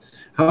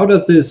how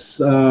does this?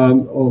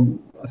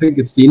 I think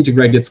it's the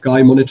integrated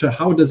sky monitor.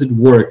 How does it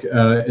work,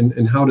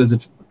 and how does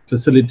it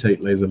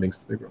facilitate laser links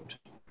to the ground?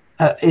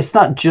 It's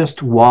not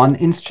just one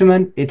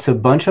instrument, it's a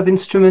bunch of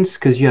instruments,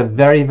 because you have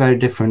very, very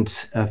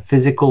different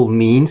physical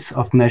means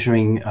of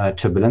measuring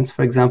turbulence,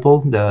 for example.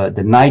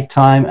 The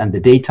nighttime and the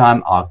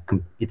daytime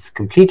it's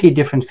completely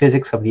different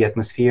physics of the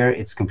atmosphere.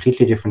 It's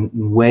completely different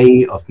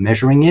way of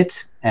measuring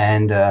it.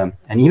 And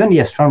even the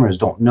astronomers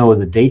don't know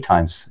the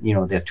daytimes,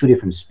 they're two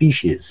different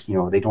species,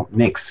 they don't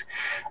mix.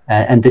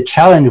 And the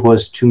challenge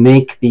was to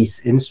make these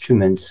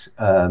instruments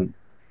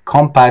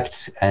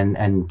compact and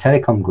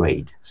telecom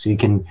grade, so you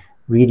can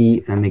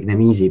really make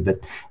them easy. But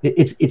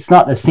it's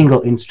not a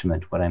single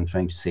instrument. What I'm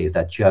trying to say is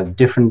that you have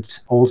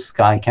different all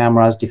sky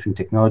cameras, different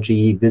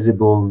technology,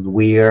 visible,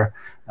 weir,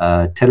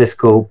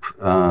 telescope,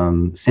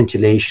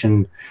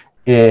 scintillation.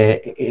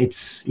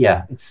 It's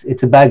a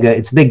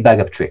big bag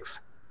of tricks.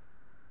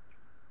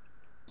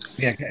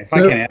 Yeah, if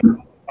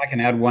I can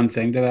add one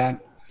thing to that,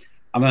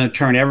 I'm going to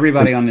turn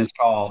everybody on this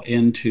call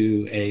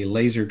into a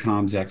laser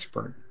comms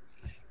expert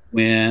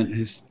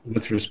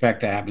with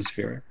respect to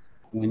atmospheric.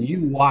 When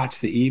you watch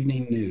the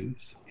evening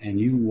news and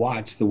you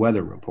watch the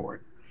weather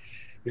report,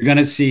 you're going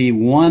to see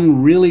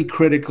one really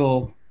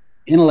critical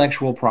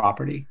intellectual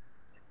property,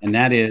 and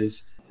that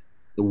is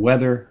the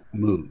weather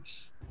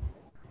moves.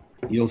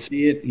 You'll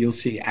see it. You'll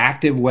see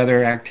active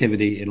weather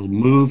activity. It'll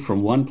move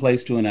from one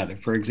place to another.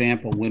 For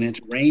example, when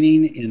it's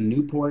raining in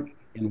Newport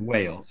in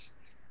Wales,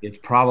 it's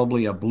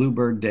probably a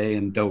bluebird day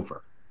in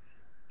Dover.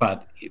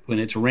 But when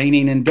it's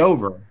raining in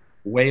Dover,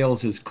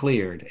 Wales is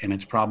cleared, and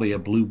it's probably a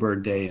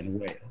bluebird day in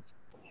Wales.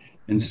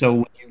 And so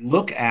when you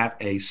look at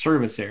a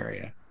service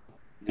area,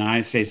 and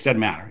I say it doesn't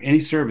matter, any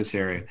service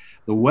area,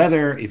 the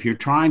weather, if you're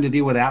trying to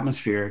deal with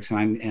atmospherics,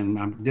 and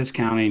I'm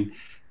discounting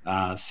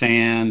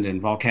sand and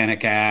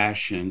volcanic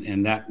ash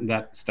and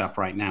that stuff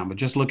right now, but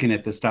just looking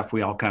at the stuff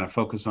we all kind of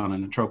focus on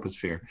in the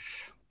troposphere,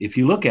 if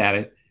you look at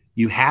it,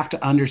 you have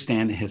to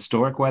understand the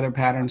historic weather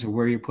patterns of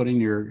where you're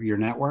putting your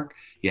network.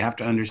 You have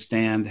to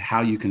understand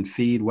how you can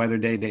feed weather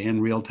data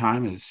in real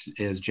time,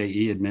 as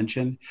J.E. had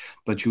mentioned.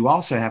 But you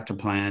also have to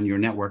plan your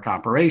network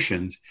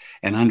operations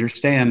and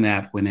understand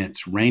that when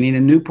it's raining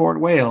in Newport,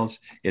 Wales,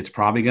 it's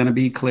probably going to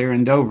be clear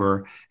in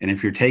Dover. And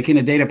if you're taking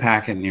a data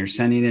packet and you're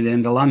sending it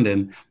into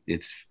London,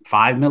 it's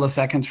 5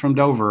 milliseconds from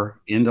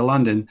Dover into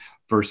London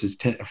versus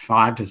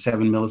 5 to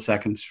 7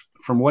 milliseconds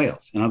from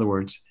Wales. In other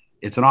words,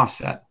 it's an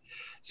offset.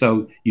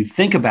 So you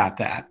think about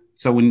that.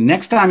 So when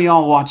next time you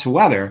all watch the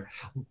weather,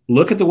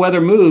 look at the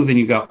weather move and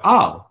you go,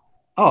 oh,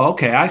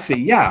 okay, I see.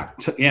 Yeah.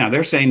 So,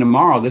 they're saying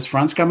tomorrow this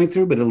front's coming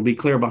through, but it'll be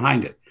clear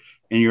behind it.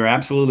 And you're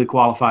absolutely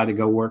qualified to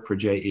go work for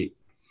JE.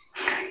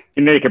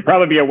 And they could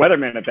probably be a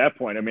weatherman at that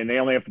point. I mean, they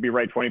only have to be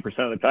right 20%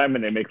 of the time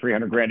and they make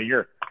 $300,000 a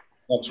year.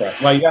 That's right.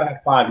 Well, you got to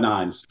have 5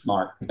 nines,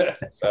 Mark.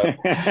 So.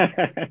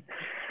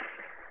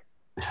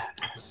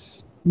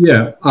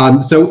 Yeah.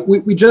 So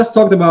we just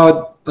talked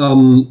about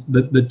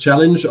the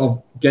challenge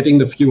of getting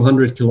the few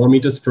hundred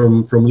kilometers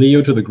from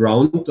LEO to the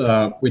ground,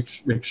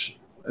 which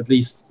at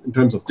least in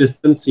terms of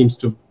distance seems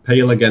to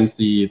pale against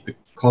the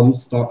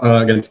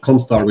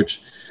CommStar,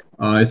 which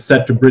is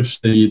set to bridge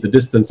the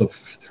distance of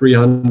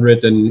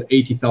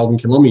 380,000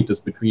 kilometers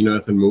between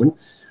Earth and Moon.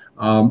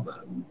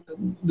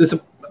 This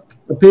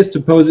appears to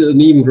pose an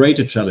even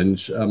greater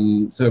challenge.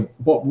 So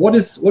what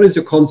is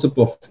your concept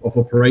of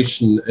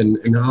operation,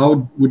 and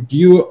how would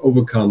you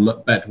overcome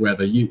bad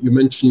weather? You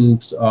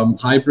mentioned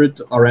hybrid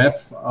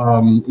RF.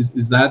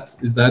 Is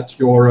that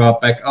your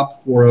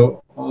backup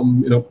for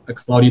a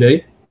cloudy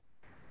day?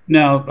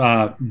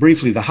 No,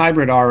 briefly, the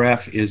hybrid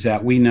RF is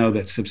that we know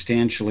that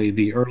substantially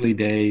the early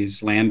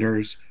days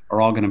landers are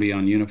all going to be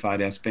on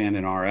unified S-band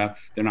and RF.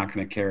 They're not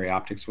going to carry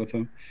optics with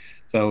them.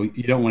 So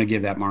you don't want to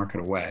give that market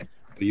away.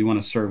 You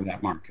want to serve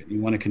that market. You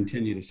want to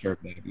continue to serve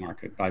that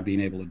market by being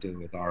able to do it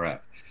with RF.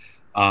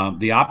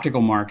 The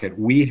optical market,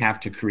 we have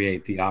to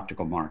create the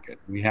optical market.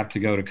 We have to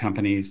go to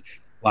companies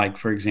like,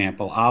 for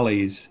example,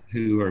 Ollie's,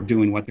 who are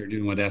doing what they're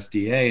doing with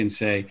SDA, and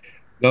say,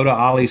 go to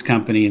Ollie's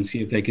company and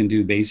see if they can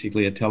do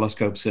basically a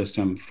telescope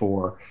system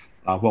for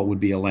what would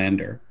be a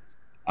lander,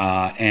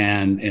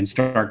 and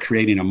start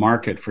creating a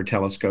market for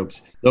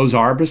telescopes. Those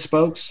are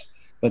bespokes,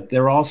 but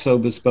they're also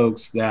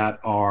bespokes that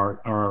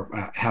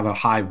have a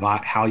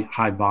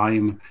high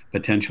volume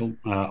potential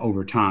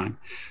over time.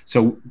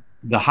 So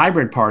the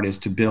hybrid part is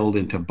to build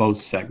into both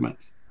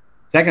segments.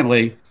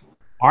 Secondly,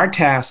 our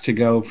task to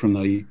go from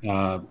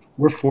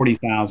we're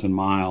 40,000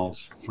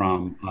 miles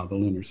from the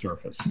lunar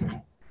surface.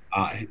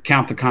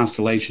 Count the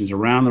constellations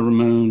around the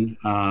moon,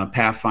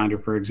 Pathfinder,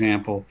 for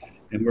example,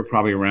 and we're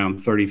probably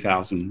around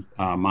 30,000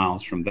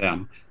 miles from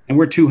them. And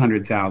we're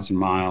 200,000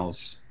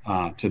 miles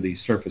to the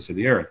surface of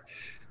the Earth.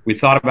 We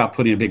thought about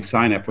putting a big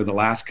sign up with the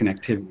last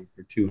connectivity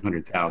for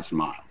 200,000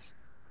 miles,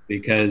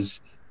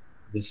 because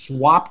the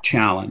swap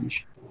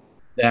challenge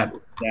that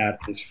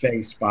is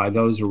faced by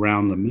those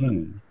around the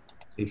moon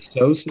is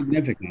so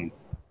significant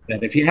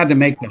that if you had to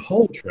make the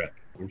whole trip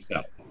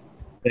yourself,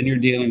 then you're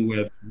dealing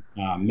with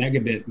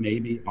megabit,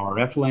 maybe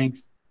RF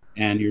links,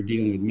 and you're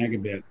dealing with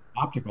megabit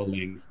optical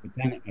links, but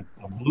then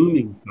a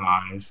blooming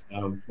size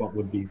of what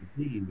would be the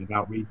beam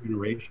without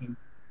regeneration,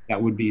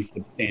 that would be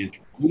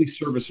substantial. Only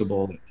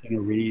serviceable at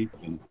Tenerife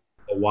and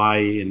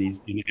Hawaii and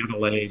in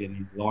Adelaide and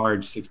these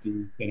large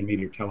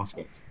 60-centimeter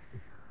telescopes.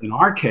 In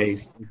our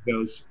case, it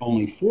goes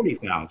only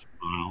 40,000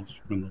 miles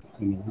from the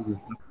lunar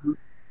customer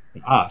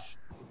to us.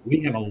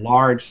 We have a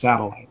large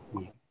satellite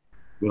plant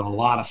with a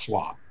lot of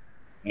swap,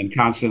 and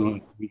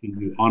constantly we can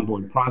do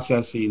onboard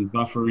processing,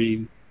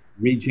 buffering,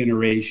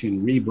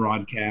 regeneration,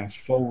 rebroadcast,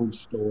 forward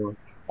store,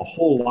 a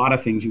whole lot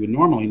of things you would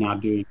normally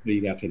not do until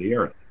you got to the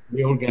Earth.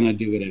 We're going to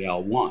do it at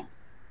L1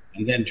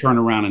 and then turn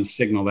around and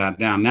signal that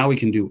down. Now we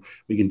can do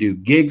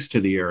gigs to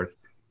the Earth,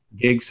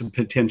 gigs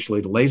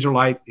potentially to laser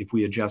light if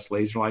we adjust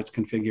laser light's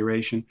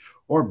configuration,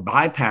 or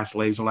bypass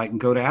laser light and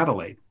go to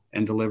Adelaide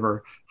and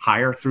deliver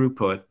higher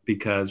throughput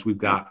because we've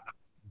got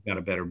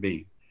a better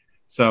beam.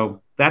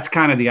 So that's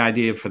kind of the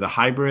idea for the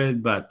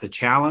hybrid, but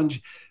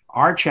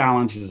our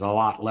challenge is a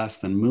lot less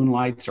than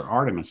Moonlight's or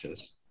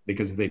Artemis's,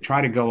 because if they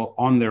try to go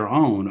on their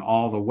own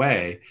all the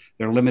way,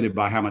 they're limited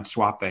by how much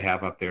swap they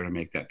have up there to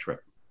make that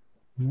trip.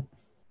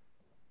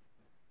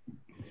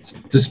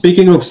 So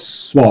speaking of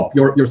swap,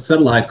 your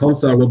satellite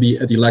CommStar will be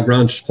at the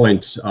Lagrange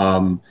point,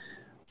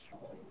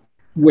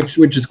 which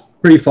is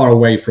pretty far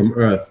away from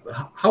Earth.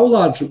 How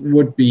large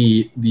would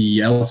be the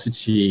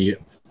LCT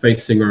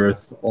facing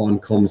Earth on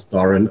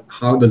CommStar, and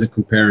how does it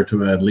compare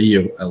to a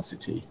LEO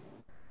LCT?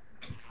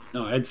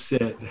 No, it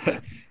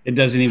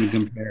doesn't even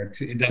compare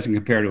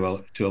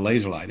to a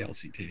laser light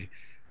LCT.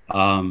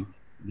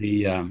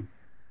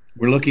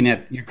 We're looking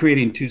at, you're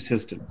creating two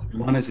systems.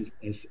 One is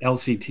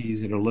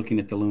LCTs that are looking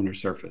at the lunar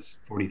surface,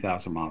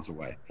 40,000 miles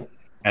away.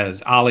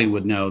 As Ollie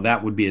would know,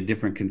 that would be a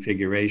different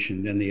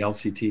configuration than the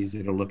LCTs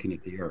that are looking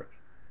at the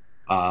Earth.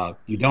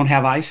 You don't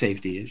have eye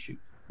safety issues,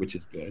 which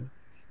is good.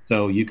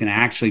 So you can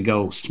actually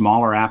go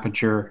smaller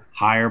aperture,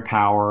 higher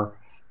power.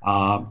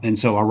 And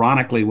so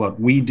ironically, what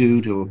we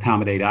do to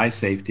accommodate eye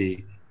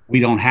safety, we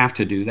don't have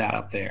to do that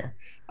up there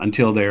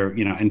until there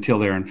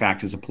in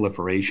fact is a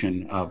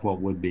proliferation of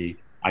what would be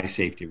eye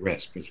safety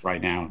risk, because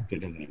right now it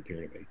doesn't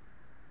appear to be.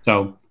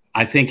 So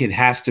I think it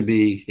has to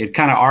be, it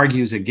kind of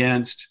argues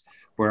against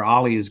where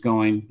Ollie is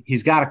going.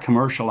 He's got to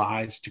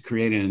commercialize to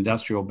create an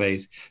industrial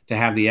base, to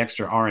have the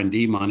extra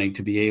R&D money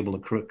to be able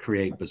to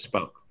create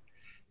bespoke.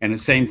 And the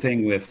same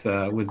thing with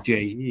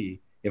JE.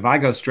 If I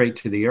go straight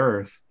to the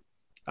Earth,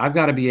 I've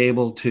got to be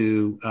able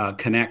to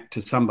connect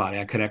to somebody.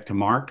 I connect to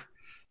Mark,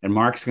 and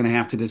Mark's going to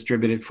have to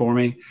distribute it for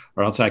me,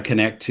 or else I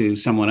connect to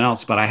someone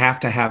else. But I have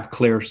to have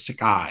clear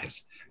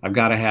skies. I've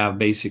got to have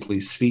basically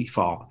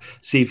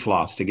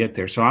CFLOS to get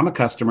there. So I'm a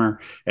customer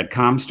at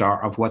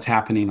CommStar of what's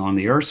happening on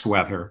the Earth's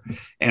weather,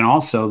 and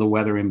also the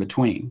weather in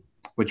between,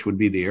 which would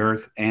be the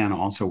Earth and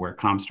also where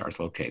CommStar is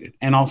located,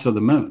 and also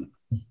the moon,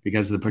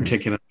 because of the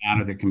particulate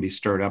matter that can be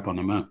stirred up on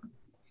the moon.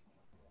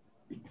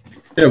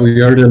 Yeah, we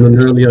heard in an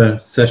earlier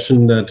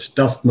session that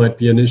dust might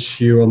be an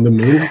issue on the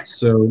moon,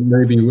 so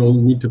maybe we'll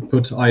need to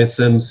put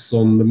ISMs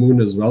on the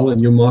moon as well. A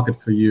new market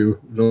for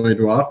you,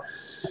 Jean-Edouard.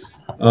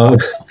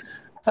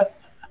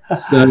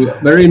 So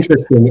very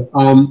interesting.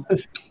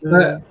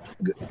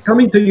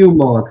 Coming to you,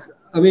 Mark.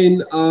 I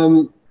mean,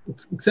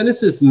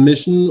 Xenesis'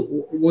 mission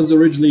was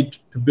originally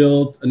to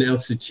build an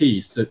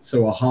LCT,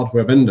 so a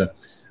hardware vendor.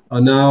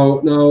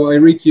 Now I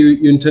read you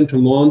intend to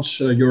launch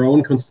your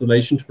own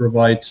constellation to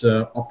provide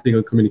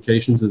optical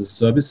communications as a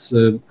service.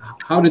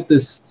 How did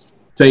this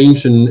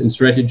change in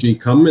strategy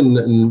come,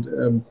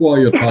 and who are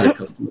your target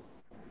customers?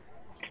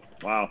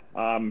 Wow.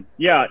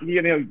 Yeah,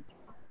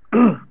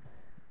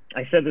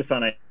 I said this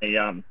on a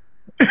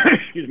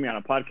excuse me, on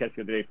a podcast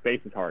the other day.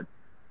 Space is hard.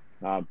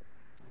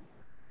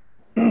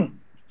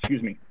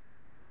 Excuse me.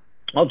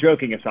 all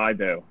joking aside,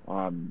 though,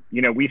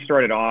 you know, we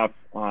started off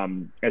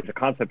as a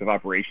concept of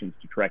operations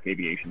to track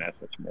aviation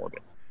assets from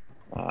orbit.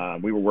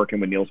 We were working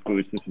with Niels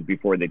Booth. This is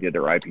before they did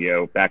their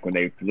IPO, back when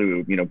they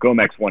flew, you know,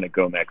 GOMEX 1 and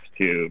GOMEX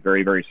 2,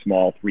 very, very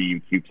small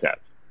 3U CubeSats.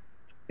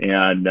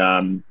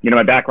 And, you know,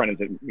 my background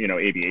is, you know,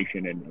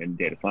 aviation and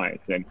data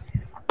science. And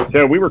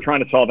so we were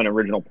trying to solve an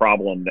original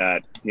problem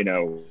that, you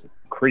know,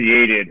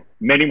 created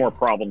many more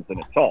problems than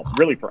it solved,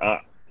 really for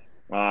us.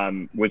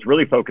 Was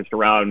really focused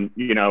around,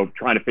 you know,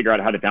 trying to figure out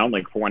how to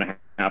downlink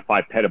 4.5,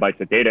 5 petabytes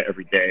of data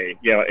every day,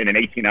 you know, in an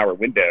 18-hour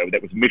window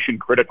that was mission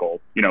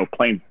critical. You know,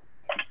 planes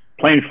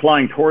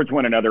flying towards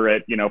one another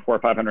at, you know, 400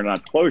 or 500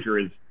 knots closure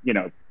is, you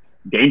know,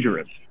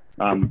 dangerous.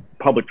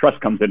 Public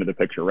trust comes into the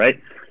picture, right?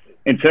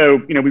 And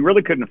so, you know, we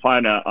really couldn't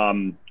find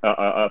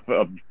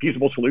a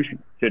feasible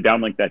solution to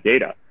downlink that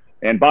data.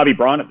 And Bobby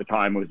Braun at the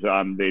time was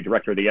the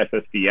director of the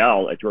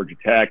SSDL at Georgia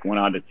Tech, went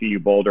on to CU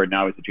Boulder, and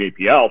now is at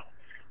JPL.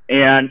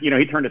 And, you know,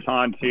 he turned us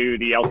on to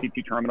the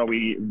LCT terminal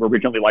we were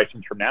originally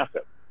licensed from NASA.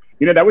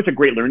 You know, that was a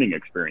great learning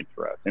experience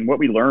for us. And what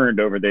we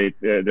learned over the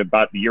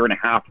about the year and a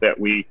half that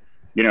we,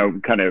 you know,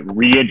 kind of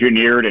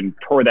re-engineered and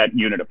tore that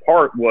unit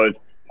apart was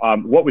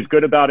what was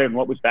good about it and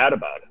what was bad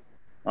about it.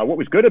 What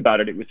was good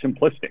about it, it was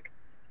simplistic.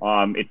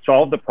 It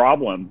solved the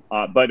problem,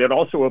 but it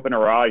also opened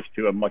our eyes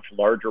to a much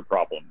larger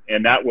problem.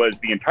 And that was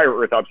the entire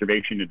Earth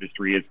observation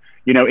industry is,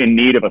 you know, in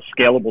need of a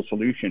scalable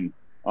solution.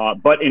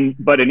 But an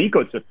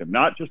ecosystem,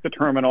 not just a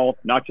terminal,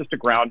 not just a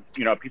ground,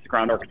 you know, a piece of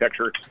ground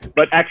architecture,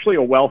 but actually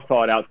a well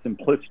thought out,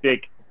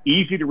 simplistic,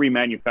 easy to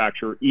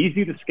remanufacture,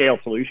 easy to scale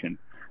solution.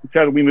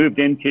 So we moved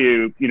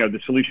into, you know, the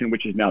solution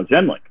which is now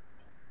Zenlink,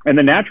 and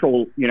the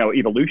natural, you know,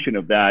 evolution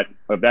of that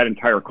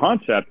entire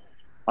concept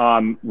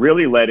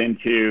really led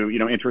into, you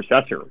know,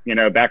 Intercessor. You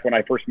know, back when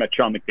I first met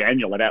Sean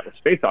McDaniel at Atlas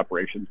Space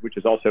Operations, which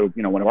is also,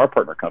 you know, one of our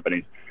partner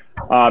companies.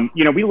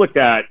 You know, we looked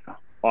at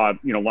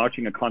you know,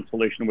 launching a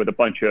constellation with a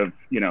bunch of,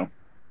 you know,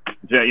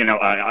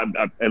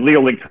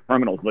 LEO-link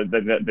terminals,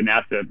 the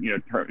NASA,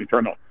 you know,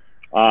 terminal.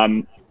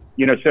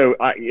 You know, so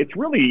it's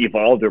really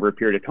evolved over a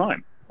period of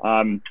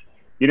time.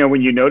 You know,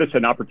 when you notice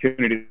an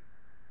opportunity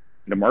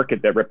in the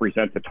market that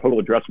represents a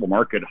total addressable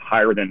market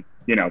higher than,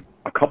 you know,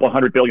 a couple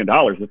 $100 billion,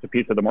 it's a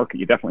piece of the market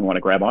you definitely want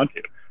to grab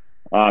onto.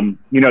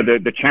 You know,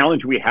 the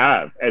challenge we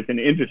have as an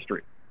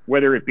industry,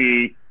 whether it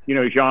be, you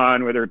know,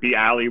 Jean, whether it be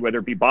Ali, whether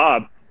it be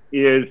Bob,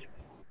 is,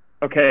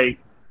 okay,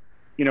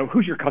 you know,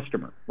 who's your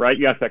customer, right?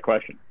 You asked that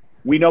question.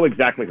 We know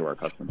exactly who our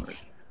customer is.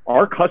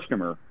 Our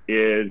customer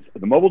is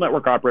the mobile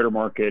network operator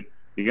market,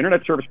 the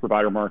internet service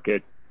provider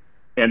market,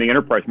 and the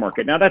enterprise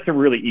market. Now, that's a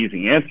really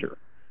easy answer,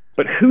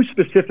 but who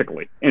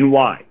specifically and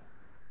why?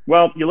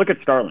 Well, you look at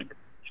Starlink.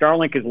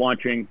 Starlink is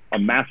launching a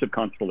massive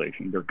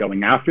constellation. They're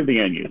going after the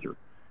end user.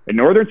 And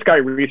Northern Sky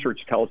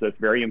Research tells us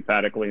very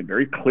emphatically and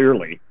very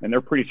clearly, and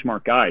they're pretty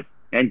smart guys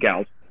and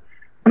gals,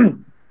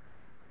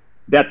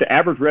 that the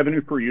average revenue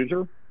per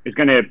user is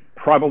going to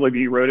probably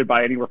be eroded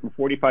by anywhere from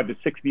 45 to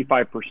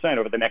 65%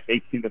 over the next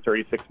 18 to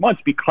 36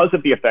 months because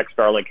of the effect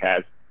Starlink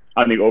has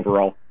on the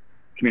overall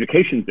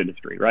communications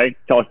industry, right?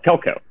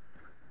 Telco.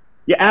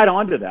 You add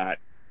on to that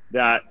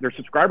their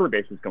subscriber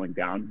base is going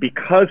down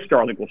because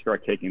Starlink will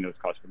start taking those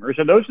customers.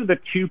 And those are the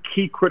two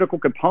key critical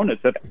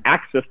components of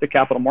access to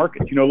capital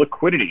markets, you know,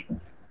 liquidity,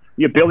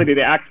 the ability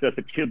to access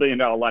a $2 billion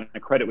line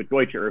of credit with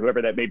Deutsche or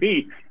whoever that may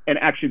be, and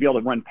actually be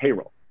able to run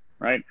payroll.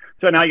 Right.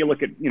 So now you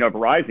look at, you know,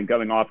 Verizon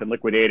going off and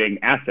liquidating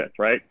assets,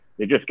 right?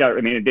 They just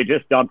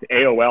dumped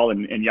AOL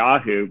and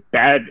Yahoo,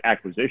 bad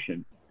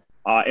acquisition.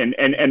 And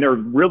they're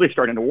really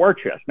starting to war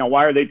chest. Now,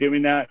 why are they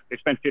doing that? They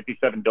spent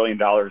 $57 billion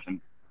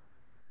in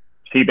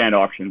C-band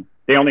auction.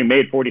 They only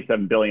made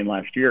 $47 billion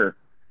last year.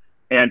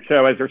 And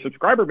so as their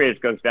subscriber base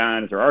goes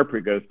down, as their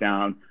ARPU goes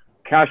down,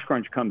 cash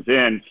crunch comes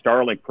in,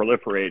 Starlink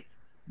proliferates,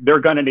 they're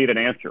going to need an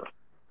answer.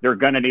 They're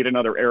going to need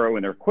another arrow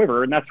in their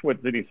quiver, and that's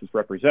what Xenesis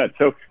represents.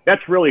 So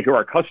that's really who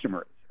our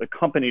customer is, the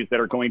companies that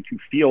are going to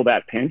feel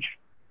that pinch,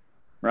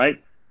 right,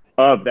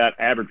 of that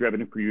average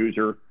revenue per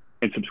user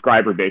and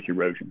subscriber base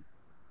erosion.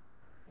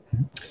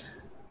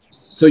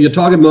 So your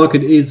target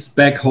market is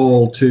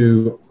backhaul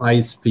to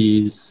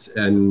ISPs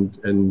and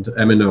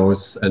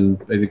MNOs and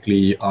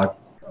basically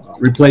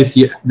replace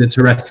the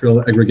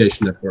terrestrial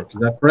aggregation network. Is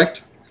that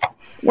correct?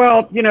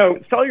 Well, you know,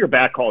 cellular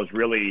backhaul is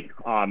really,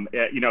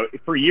 you know,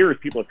 for years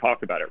people have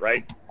talked about it,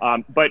 right?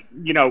 But,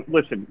 you know,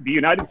 listen, the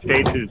United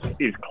States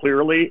is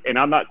clearly, and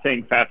I'm not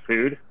saying fast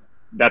food,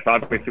 that's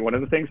obviously one of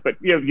the things, but,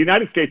 you know, the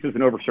United States is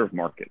an overserved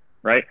market,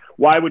 right?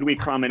 Why would we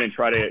come in and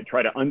try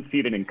to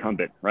unseat an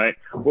incumbent, right?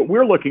 What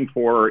we're looking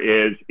for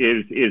is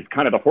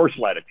kind of the horse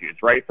latitudes,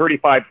 right?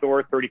 35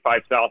 north,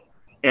 35 south,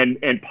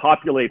 and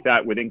populate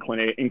that with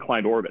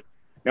inclined orbits.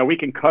 Now we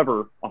can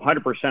cover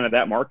 100% of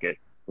that market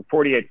with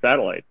 48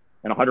 satellites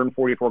and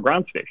 144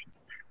 ground stations.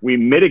 We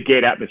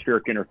mitigate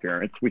atmospheric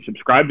interference. We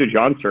subscribe to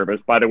John's service.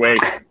 By the way,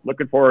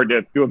 looking forward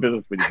to doing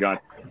business with you, John.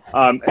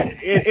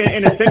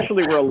 And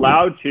essentially, we're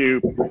allowed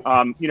to,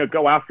 you know,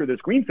 go after those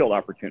greenfield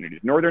opportunities.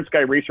 Northern Sky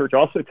Research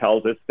also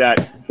tells us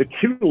that the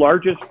two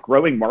largest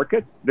growing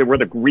markets, where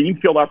the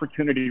greenfield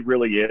opportunity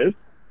really is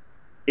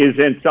is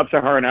in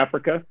sub-Saharan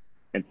Africa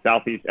and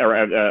Southeast or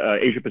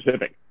Asia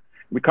Pacific.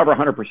 We cover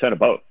 100% of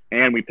both,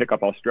 and we pick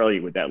up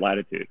Australia with that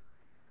latitude.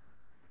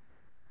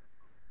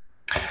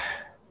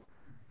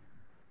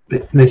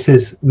 This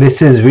is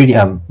really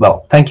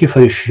well. Thank you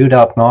for the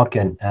shootout, Mark.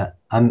 And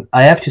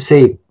I have to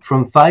say,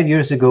 from 5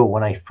 years ago,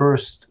 when I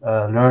first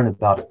learned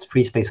about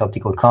free space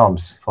optical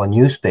comms for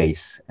new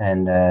space,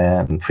 and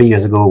 3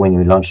 years ago when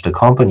we launched the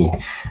company,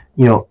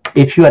 you know,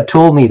 if you had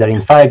told me that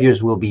in 5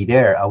 years we'll be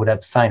there, I would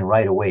have signed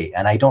right away.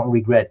 And I don't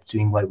regret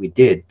doing what we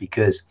did,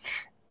 because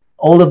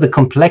all of the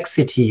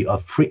complexity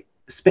of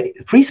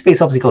free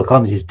space optical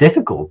comms is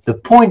difficult. The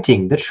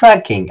pointing, the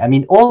tracking, I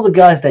mean, all the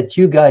things that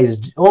you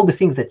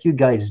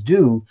guys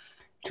do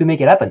to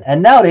make it happen.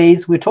 And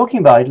nowadays we're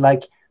talking about it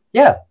like,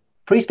 yeah,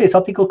 free space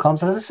optical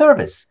comms as a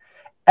service.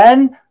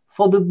 And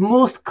for the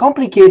most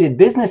complicated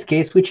business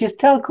case, which is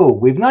telco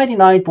with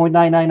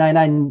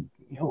 99.9999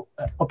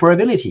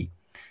 operability.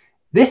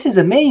 This is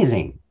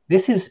amazing.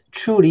 This is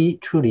truly,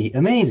 truly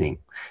amazing.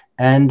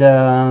 And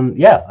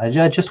yeah,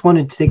 I just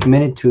wanted to take a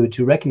minute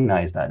to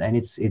recognize that. And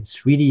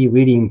it's really,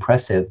 really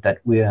impressive that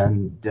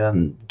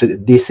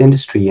this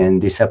industry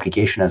and this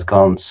application has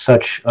gone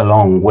such a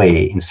long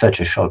way in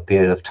such a short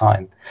period of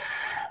time.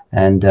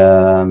 And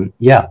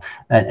yeah,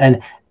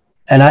 and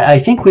I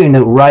think we're in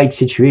the right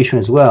situation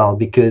as well,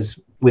 because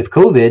with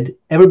COVID,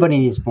 everybody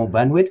needs more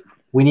bandwidth.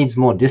 We need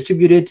more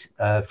distributed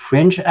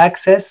fringe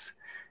access.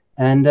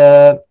 And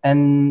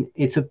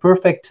it's a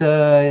perfect,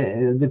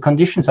 the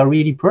conditions are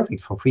really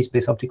perfect for free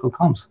space optical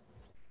comms.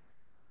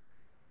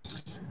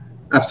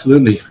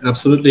 Absolutely,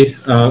 absolutely.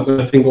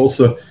 I think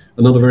also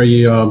another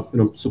very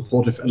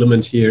supportive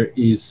element here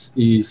is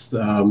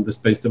the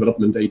Space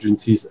Development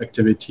Agency's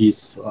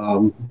activities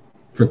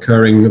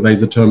procuring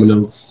laser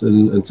terminals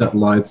and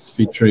satellites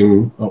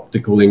featuring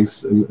optical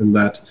links in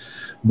that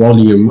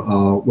volume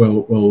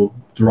will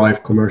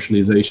drive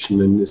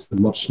commercialization and is a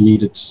much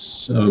needed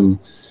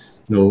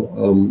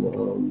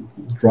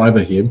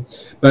driver here.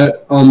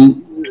 But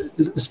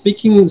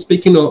speaking of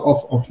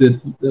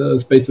the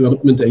Space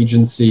Development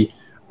Agency,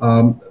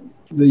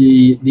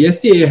 the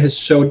SDA has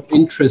shown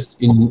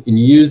interest in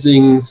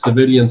using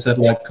civilian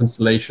satellite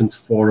constellations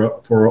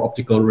for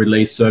optical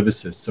relay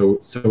services. So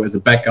as a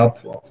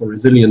backup for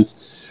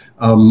resilience.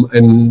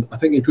 And I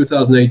think in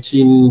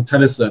 2018,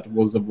 Telesat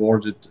was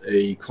awarded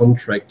a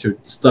contract to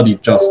study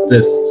just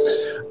this.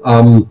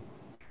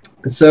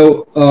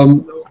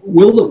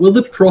 Will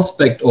the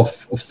prospect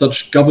of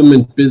such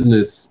government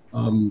business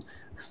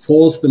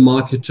force the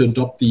market to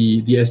adopt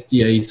the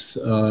SDA's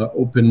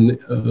open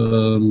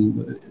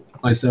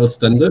ISL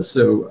standard?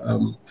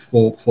 So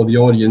for the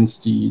audience,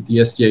 the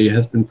SDA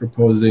has been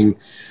proposing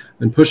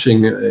and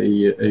pushing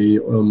a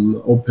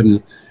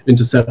open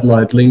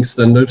inter-satellite link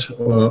standard,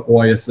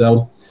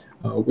 OISL,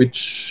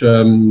 which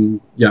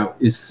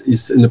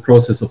is in the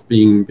process of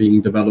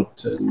being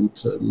developed. And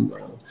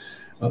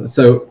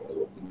so,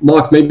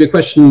 Mark, maybe a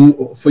question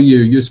for you.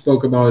 You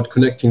spoke about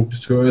connecting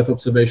to Earth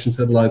observation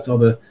satellites,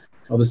 other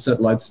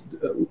satellites.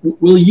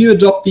 Will you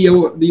adopt the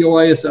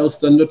OISL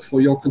standard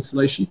for your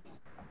constellation?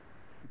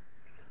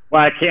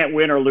 Well, I can't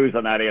win or lose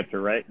on that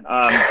answer, right?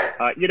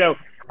 I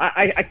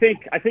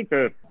think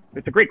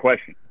it's a great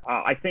question.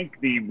 I think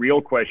the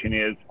real question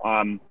is,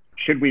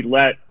 should we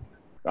let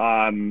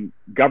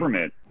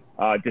government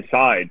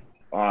decide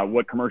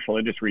what commercial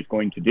industry is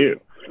going to do?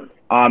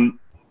 I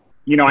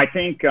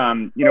think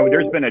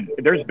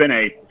there's been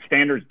a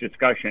standards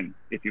discussion,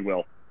 if you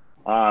will,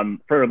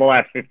 for the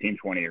last 15,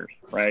 20 years,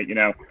 right?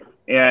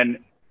 And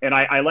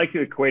I like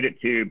to equate it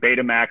to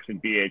Betamax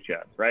and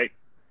VHS, right?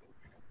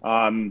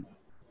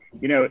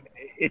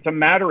 It's a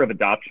matter of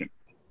adoption,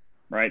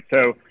 right?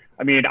 So,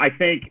 I mean, I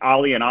think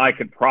Ali and I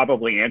could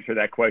probably answer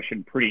that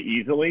question pretty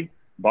easily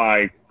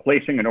by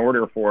placing an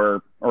order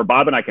or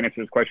Bob and I can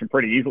answer this question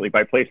pretty easily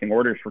by placing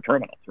orders for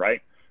terminals,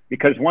 right?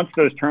 Because once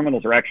those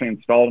terminals are actually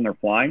installed and they're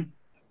flying,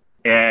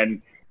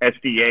 and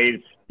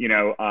SDA's,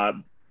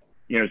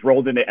 is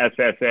rolled into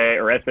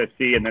SSA or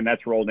SSC, and then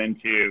that's rolled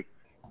into,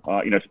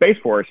 Space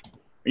Force.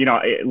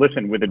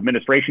 Listen, with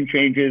administration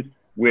changes,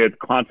 with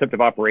concept of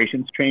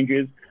operations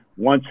changes,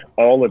 once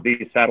all of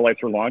these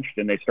satellites are launched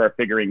and they start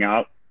figuring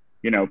out,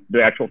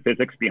 the actual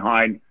physics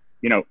behind,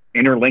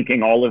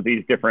 interlinking all of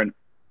these different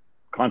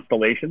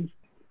constellations,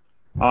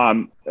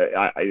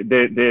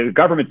 the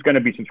government's going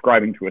to be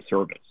subscribing to a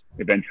service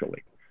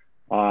eventually.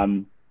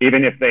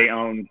 Even if they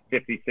own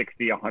 50,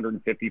 60,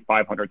 150,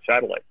 500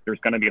 satellites, there's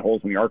going to be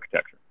holes in the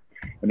architecture.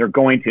 And they're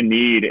going to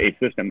need a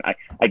system.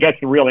 I guess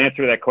the real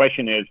answer to that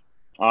question is,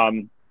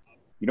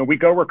 we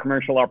go where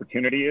commercial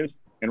opportunity is.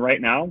 And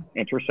right now,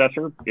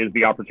 Intercessor is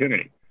the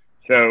opportunity.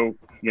 So,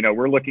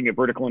 we're looking at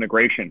vertical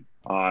integration,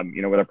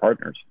 with our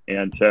partners.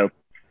 And so,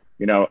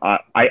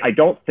 I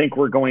don't think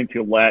we're going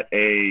to let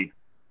a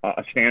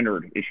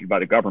standard issued by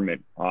the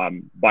government,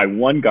 by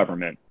one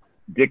government,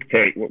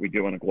 dictate what we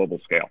do on a global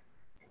scale.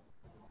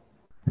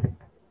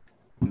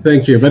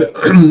 Thank you. But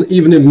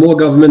even if more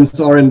governments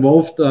are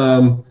involved,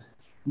 that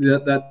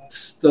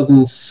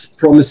doesn't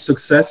promise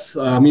success.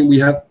 I mean, we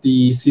have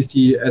the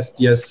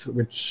CCSDS,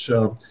 which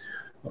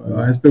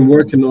has been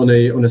working on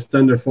a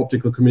standard for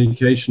optical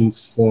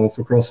communications for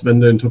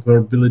cross-vendor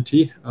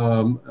interoperability,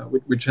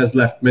 which has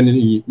left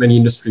many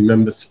industry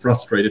members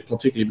frustrated,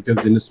 particularly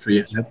because the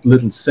industry had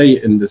little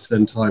say in this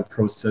entire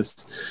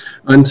process,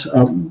 and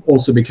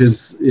also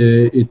because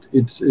it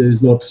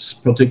is not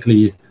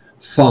particularly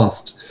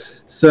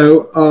fast.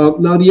 So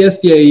now the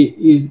SDA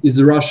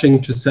is rushing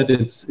to set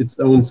its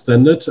own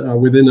standard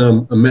within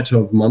a matter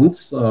of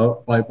months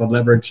by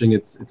leveraging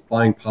its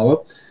buying power.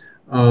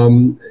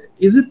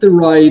 Is it the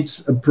right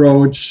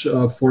approach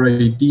for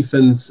a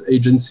defense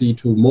agency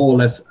to more or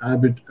less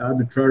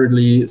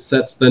arbitrarily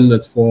set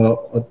standards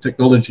for a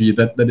technology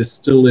that is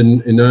still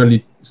in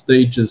early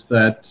stages,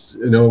 that,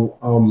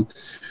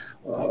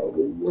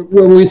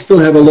 where we still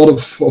have a lot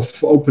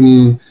of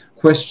open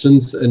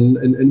questions,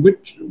 and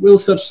which will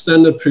such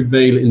standard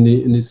prevail in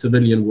the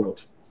civilian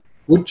world?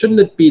 Shouldn't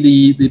it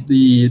be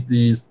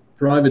the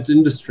private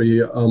industry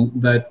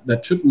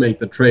that should make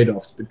the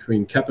trade-offs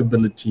between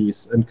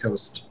capabilities and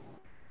cost?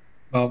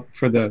 Well,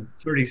 for the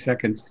 30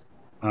 seconds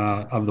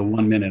of the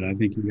 1 minute I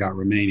think you got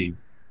remaining,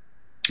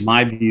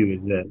 my view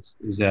is this,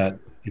 is that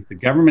if the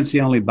government's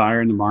the only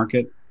buyer in the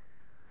market,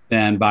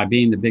 then by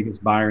being the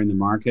biggest buyer in the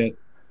market,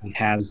 it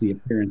has the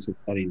appearance of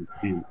cutting its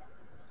hand.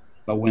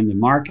 But when the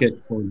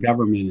market for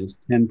government is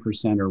 10%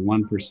 or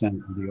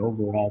 1% of the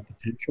overall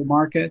potential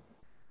market,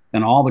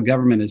 then all the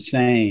government is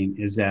saying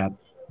is that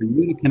for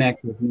you to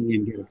connect with me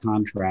and get a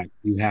contract,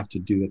 you have to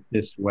do it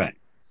this way.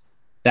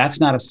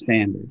 That's not a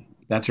standard.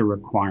 That's a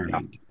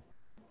requirement.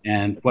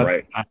 And the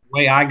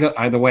way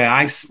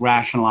I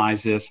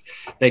rationalize this,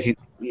 they can,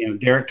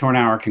 Derek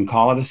Tornauer can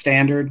call it a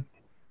standard,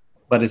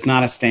 but it's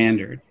not a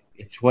standard.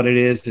 It's what it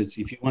is. It's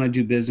if you want to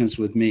do business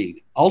with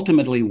me.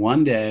 Ultimately,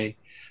 one day,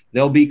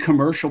 there'll be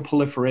commercial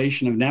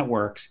proliferation of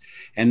networks,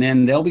 and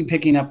then they'll be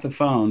picking up the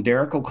phone.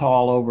 Derek will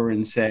call over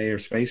and say, or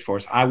Space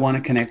Force, I want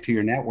to connect to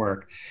your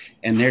network.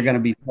 And they're going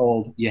to be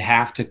told, you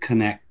have to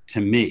connect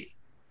to me.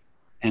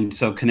 And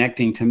so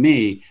connecting to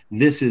me,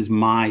 this is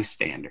my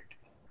standard.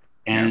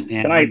 And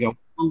I go,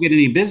 don't get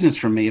any business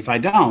from me if I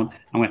don't.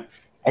 I went,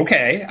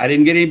 okay, I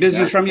didn't get any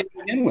business from you to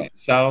begin with.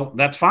 So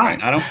that's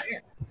fine. I don't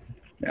care.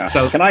 Yeah.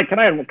 So can I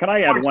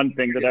add one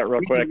thing to that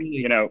real quick?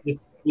 It's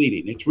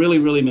misleading. It's really,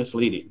 really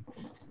misleading.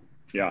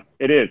 Yeah,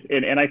 it is.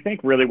 And I think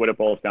really what it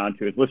boils down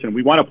to is, listen,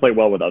 we want to play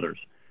well with others.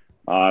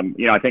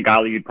 I think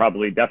Ali, you'd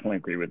probably definitely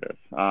agree with this.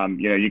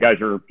 You guys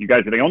are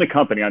the only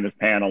company on this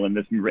panel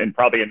and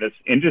probably in this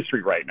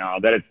industry right now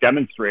that has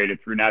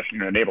demonstrated through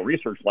National Naval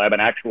Research Lab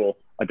an actual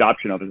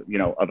adoption of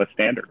a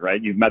standard.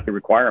 Right, you've met the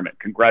requirement.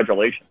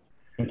 Congratulations.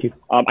 Thank you.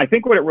 I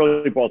think what it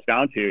really boils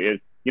down to is,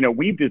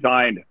 we've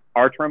designed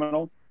our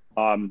terminal,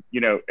 as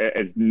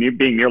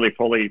being nearly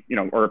fully,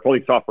 or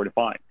fully software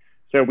defined.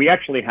 So we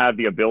actually have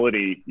the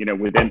ability,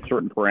 within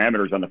certain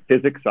parameters on the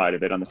physics side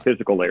of it, on the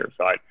physical layer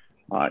side,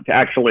 to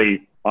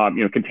actually,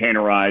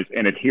 containerize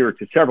and adhere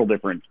to several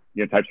different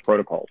types of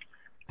protocols.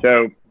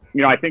 So,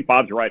 I think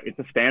Bob's right. It's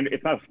a standard.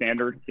 It's not a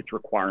standard. It's a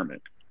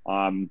requirement.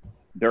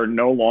 They're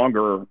no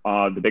longer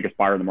the biggest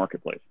buyer in the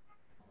marketplace.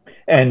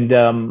 And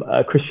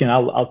Christian,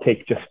 I'll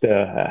take just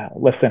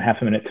less than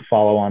half a minute to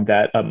follow on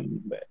that.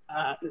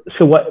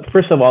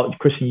 First of all,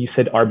 Christian, you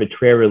said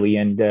arbitrarily,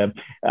 and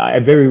I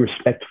very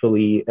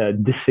respectfully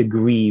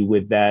disagree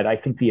with that. I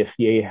think the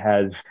SDA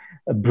has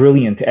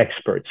brilliant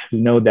experts who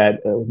know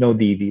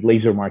the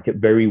laser market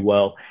very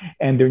well,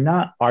 and they're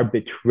not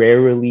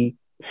arbitrarily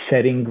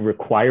setting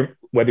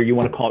whether you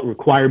want to call it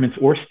requirements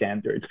or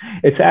standards.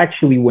 It's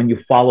actually, when you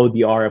follow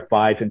the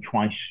RFIs and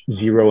tranche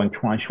 0 and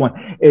tranche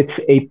 1, it's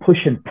a push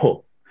and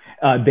pull.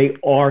 They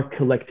are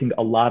collecting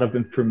a lot of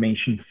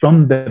information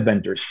from the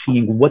vendors,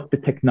 seeing what the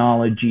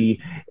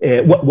technology,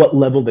 what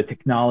level the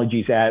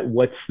technology is at,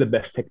 what's the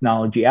best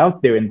technology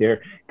out there, and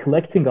they're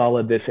collecting all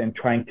of this and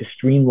trying to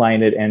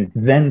streamline it and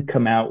then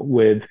come out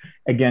with,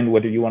 again,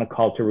 whether you want to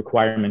call it a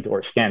requirement or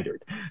a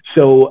standard.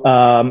 So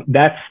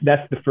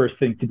that's the first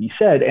thing to be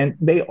said. And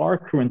they are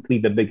currently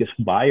the biggest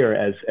buyer,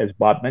 as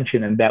Bob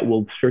mentioned, and that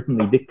will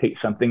certainly dictate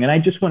something. And I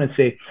just want to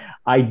say,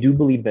 I do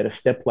believe that a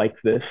step like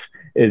this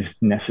is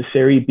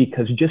necessary,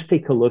 because just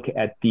take a look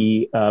at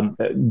the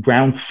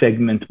ground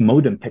segment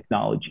modem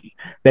technology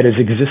that has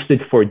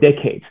existed for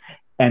decades.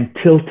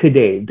 Until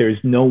today, there's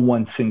no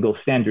one single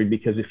standard,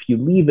 because if you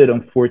leave it,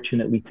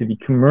 unfortunately, to the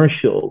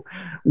commercial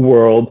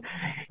world,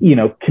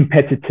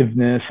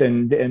 competitiveness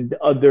and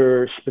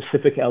other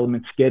specific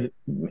elements get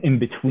in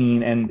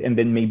between, and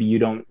then maybe you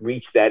don't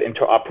reach that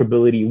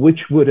interoperability, which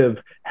would have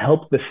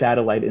helped the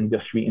satellite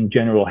industry in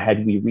general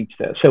had we reached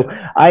that. So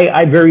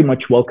I very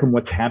much welcome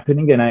what's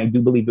happening, and I do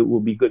believe it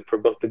will be good for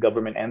both the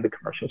government and the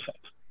commercial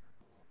sides.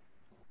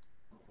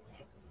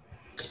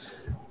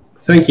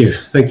 Thank you,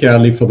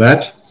 Ali, for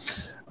that.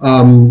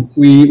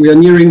 We are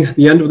nearing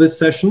the end of this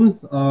session.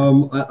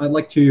 I'd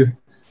like to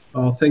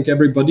thank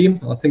everybody.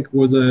 I think it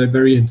was a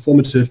very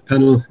informative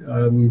panel,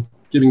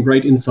 giving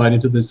great insight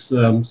into this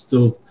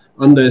still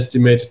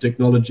underestimated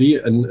technology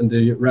and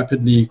the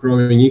rapidly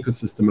growing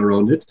ecosystem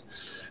around it.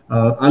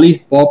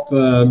 Ali, Bob,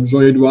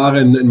 Jean-Edouard,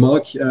 and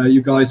Mark,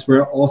 you guys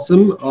were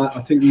awesome.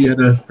 I think we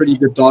had a pretty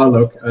good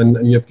dialogue,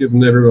 and you have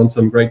given everyone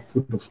some great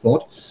food of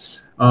thought.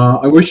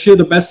 I wish you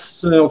the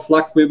best of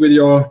luck with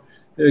your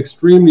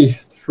extremely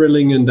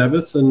thrilling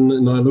endeavors,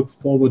 and I look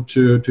forward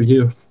to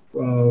hear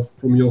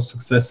from your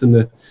success in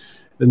the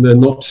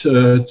not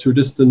too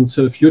distant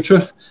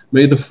future.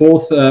 May the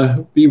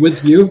 4th be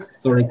with you.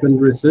 Sorry, couldn't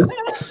resist.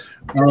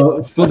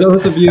 For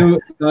those of you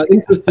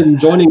interested in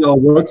joining our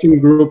working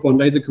group on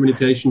laser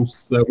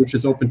communications, which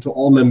is open to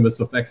all members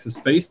of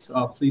ACCESS.SPACE,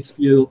 please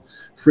feel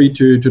free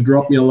to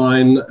drop me a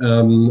line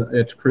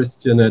at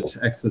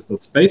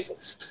Christian@ACCESS.SPACE.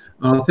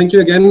 Thank you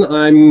again.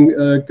 I'm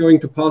going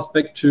to pass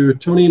back to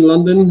Tony in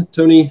London.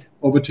 Tony,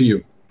 over to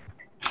you.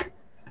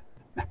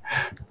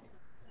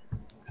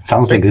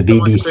 Sounds like the BBC.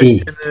 Thank you so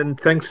much, Christian, and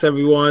thanks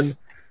everyone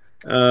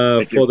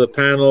for the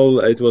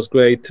panel. It was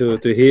great to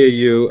hear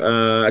you.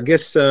 I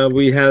guess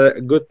we had a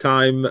good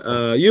time.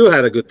 You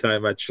had a good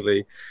time,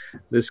 actually,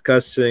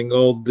 discussing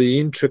all the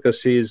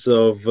intricacies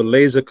of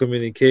laser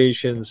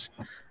communications.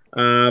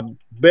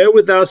 Bear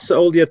with us,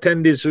 all the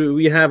attendees.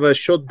 We have a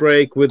short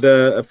break with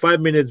a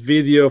 5-minute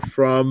video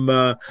from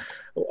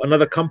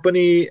another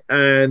company,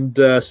 and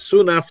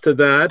soon after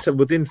that,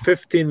 within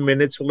 15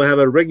 minutes, we'll have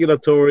a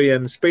regulatory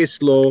and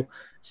space law,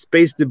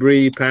 space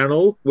debris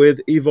panel with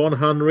Yvonne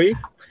Henry,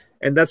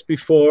 and that's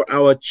before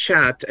our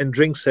chat and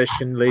drink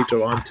session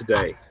later on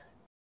today.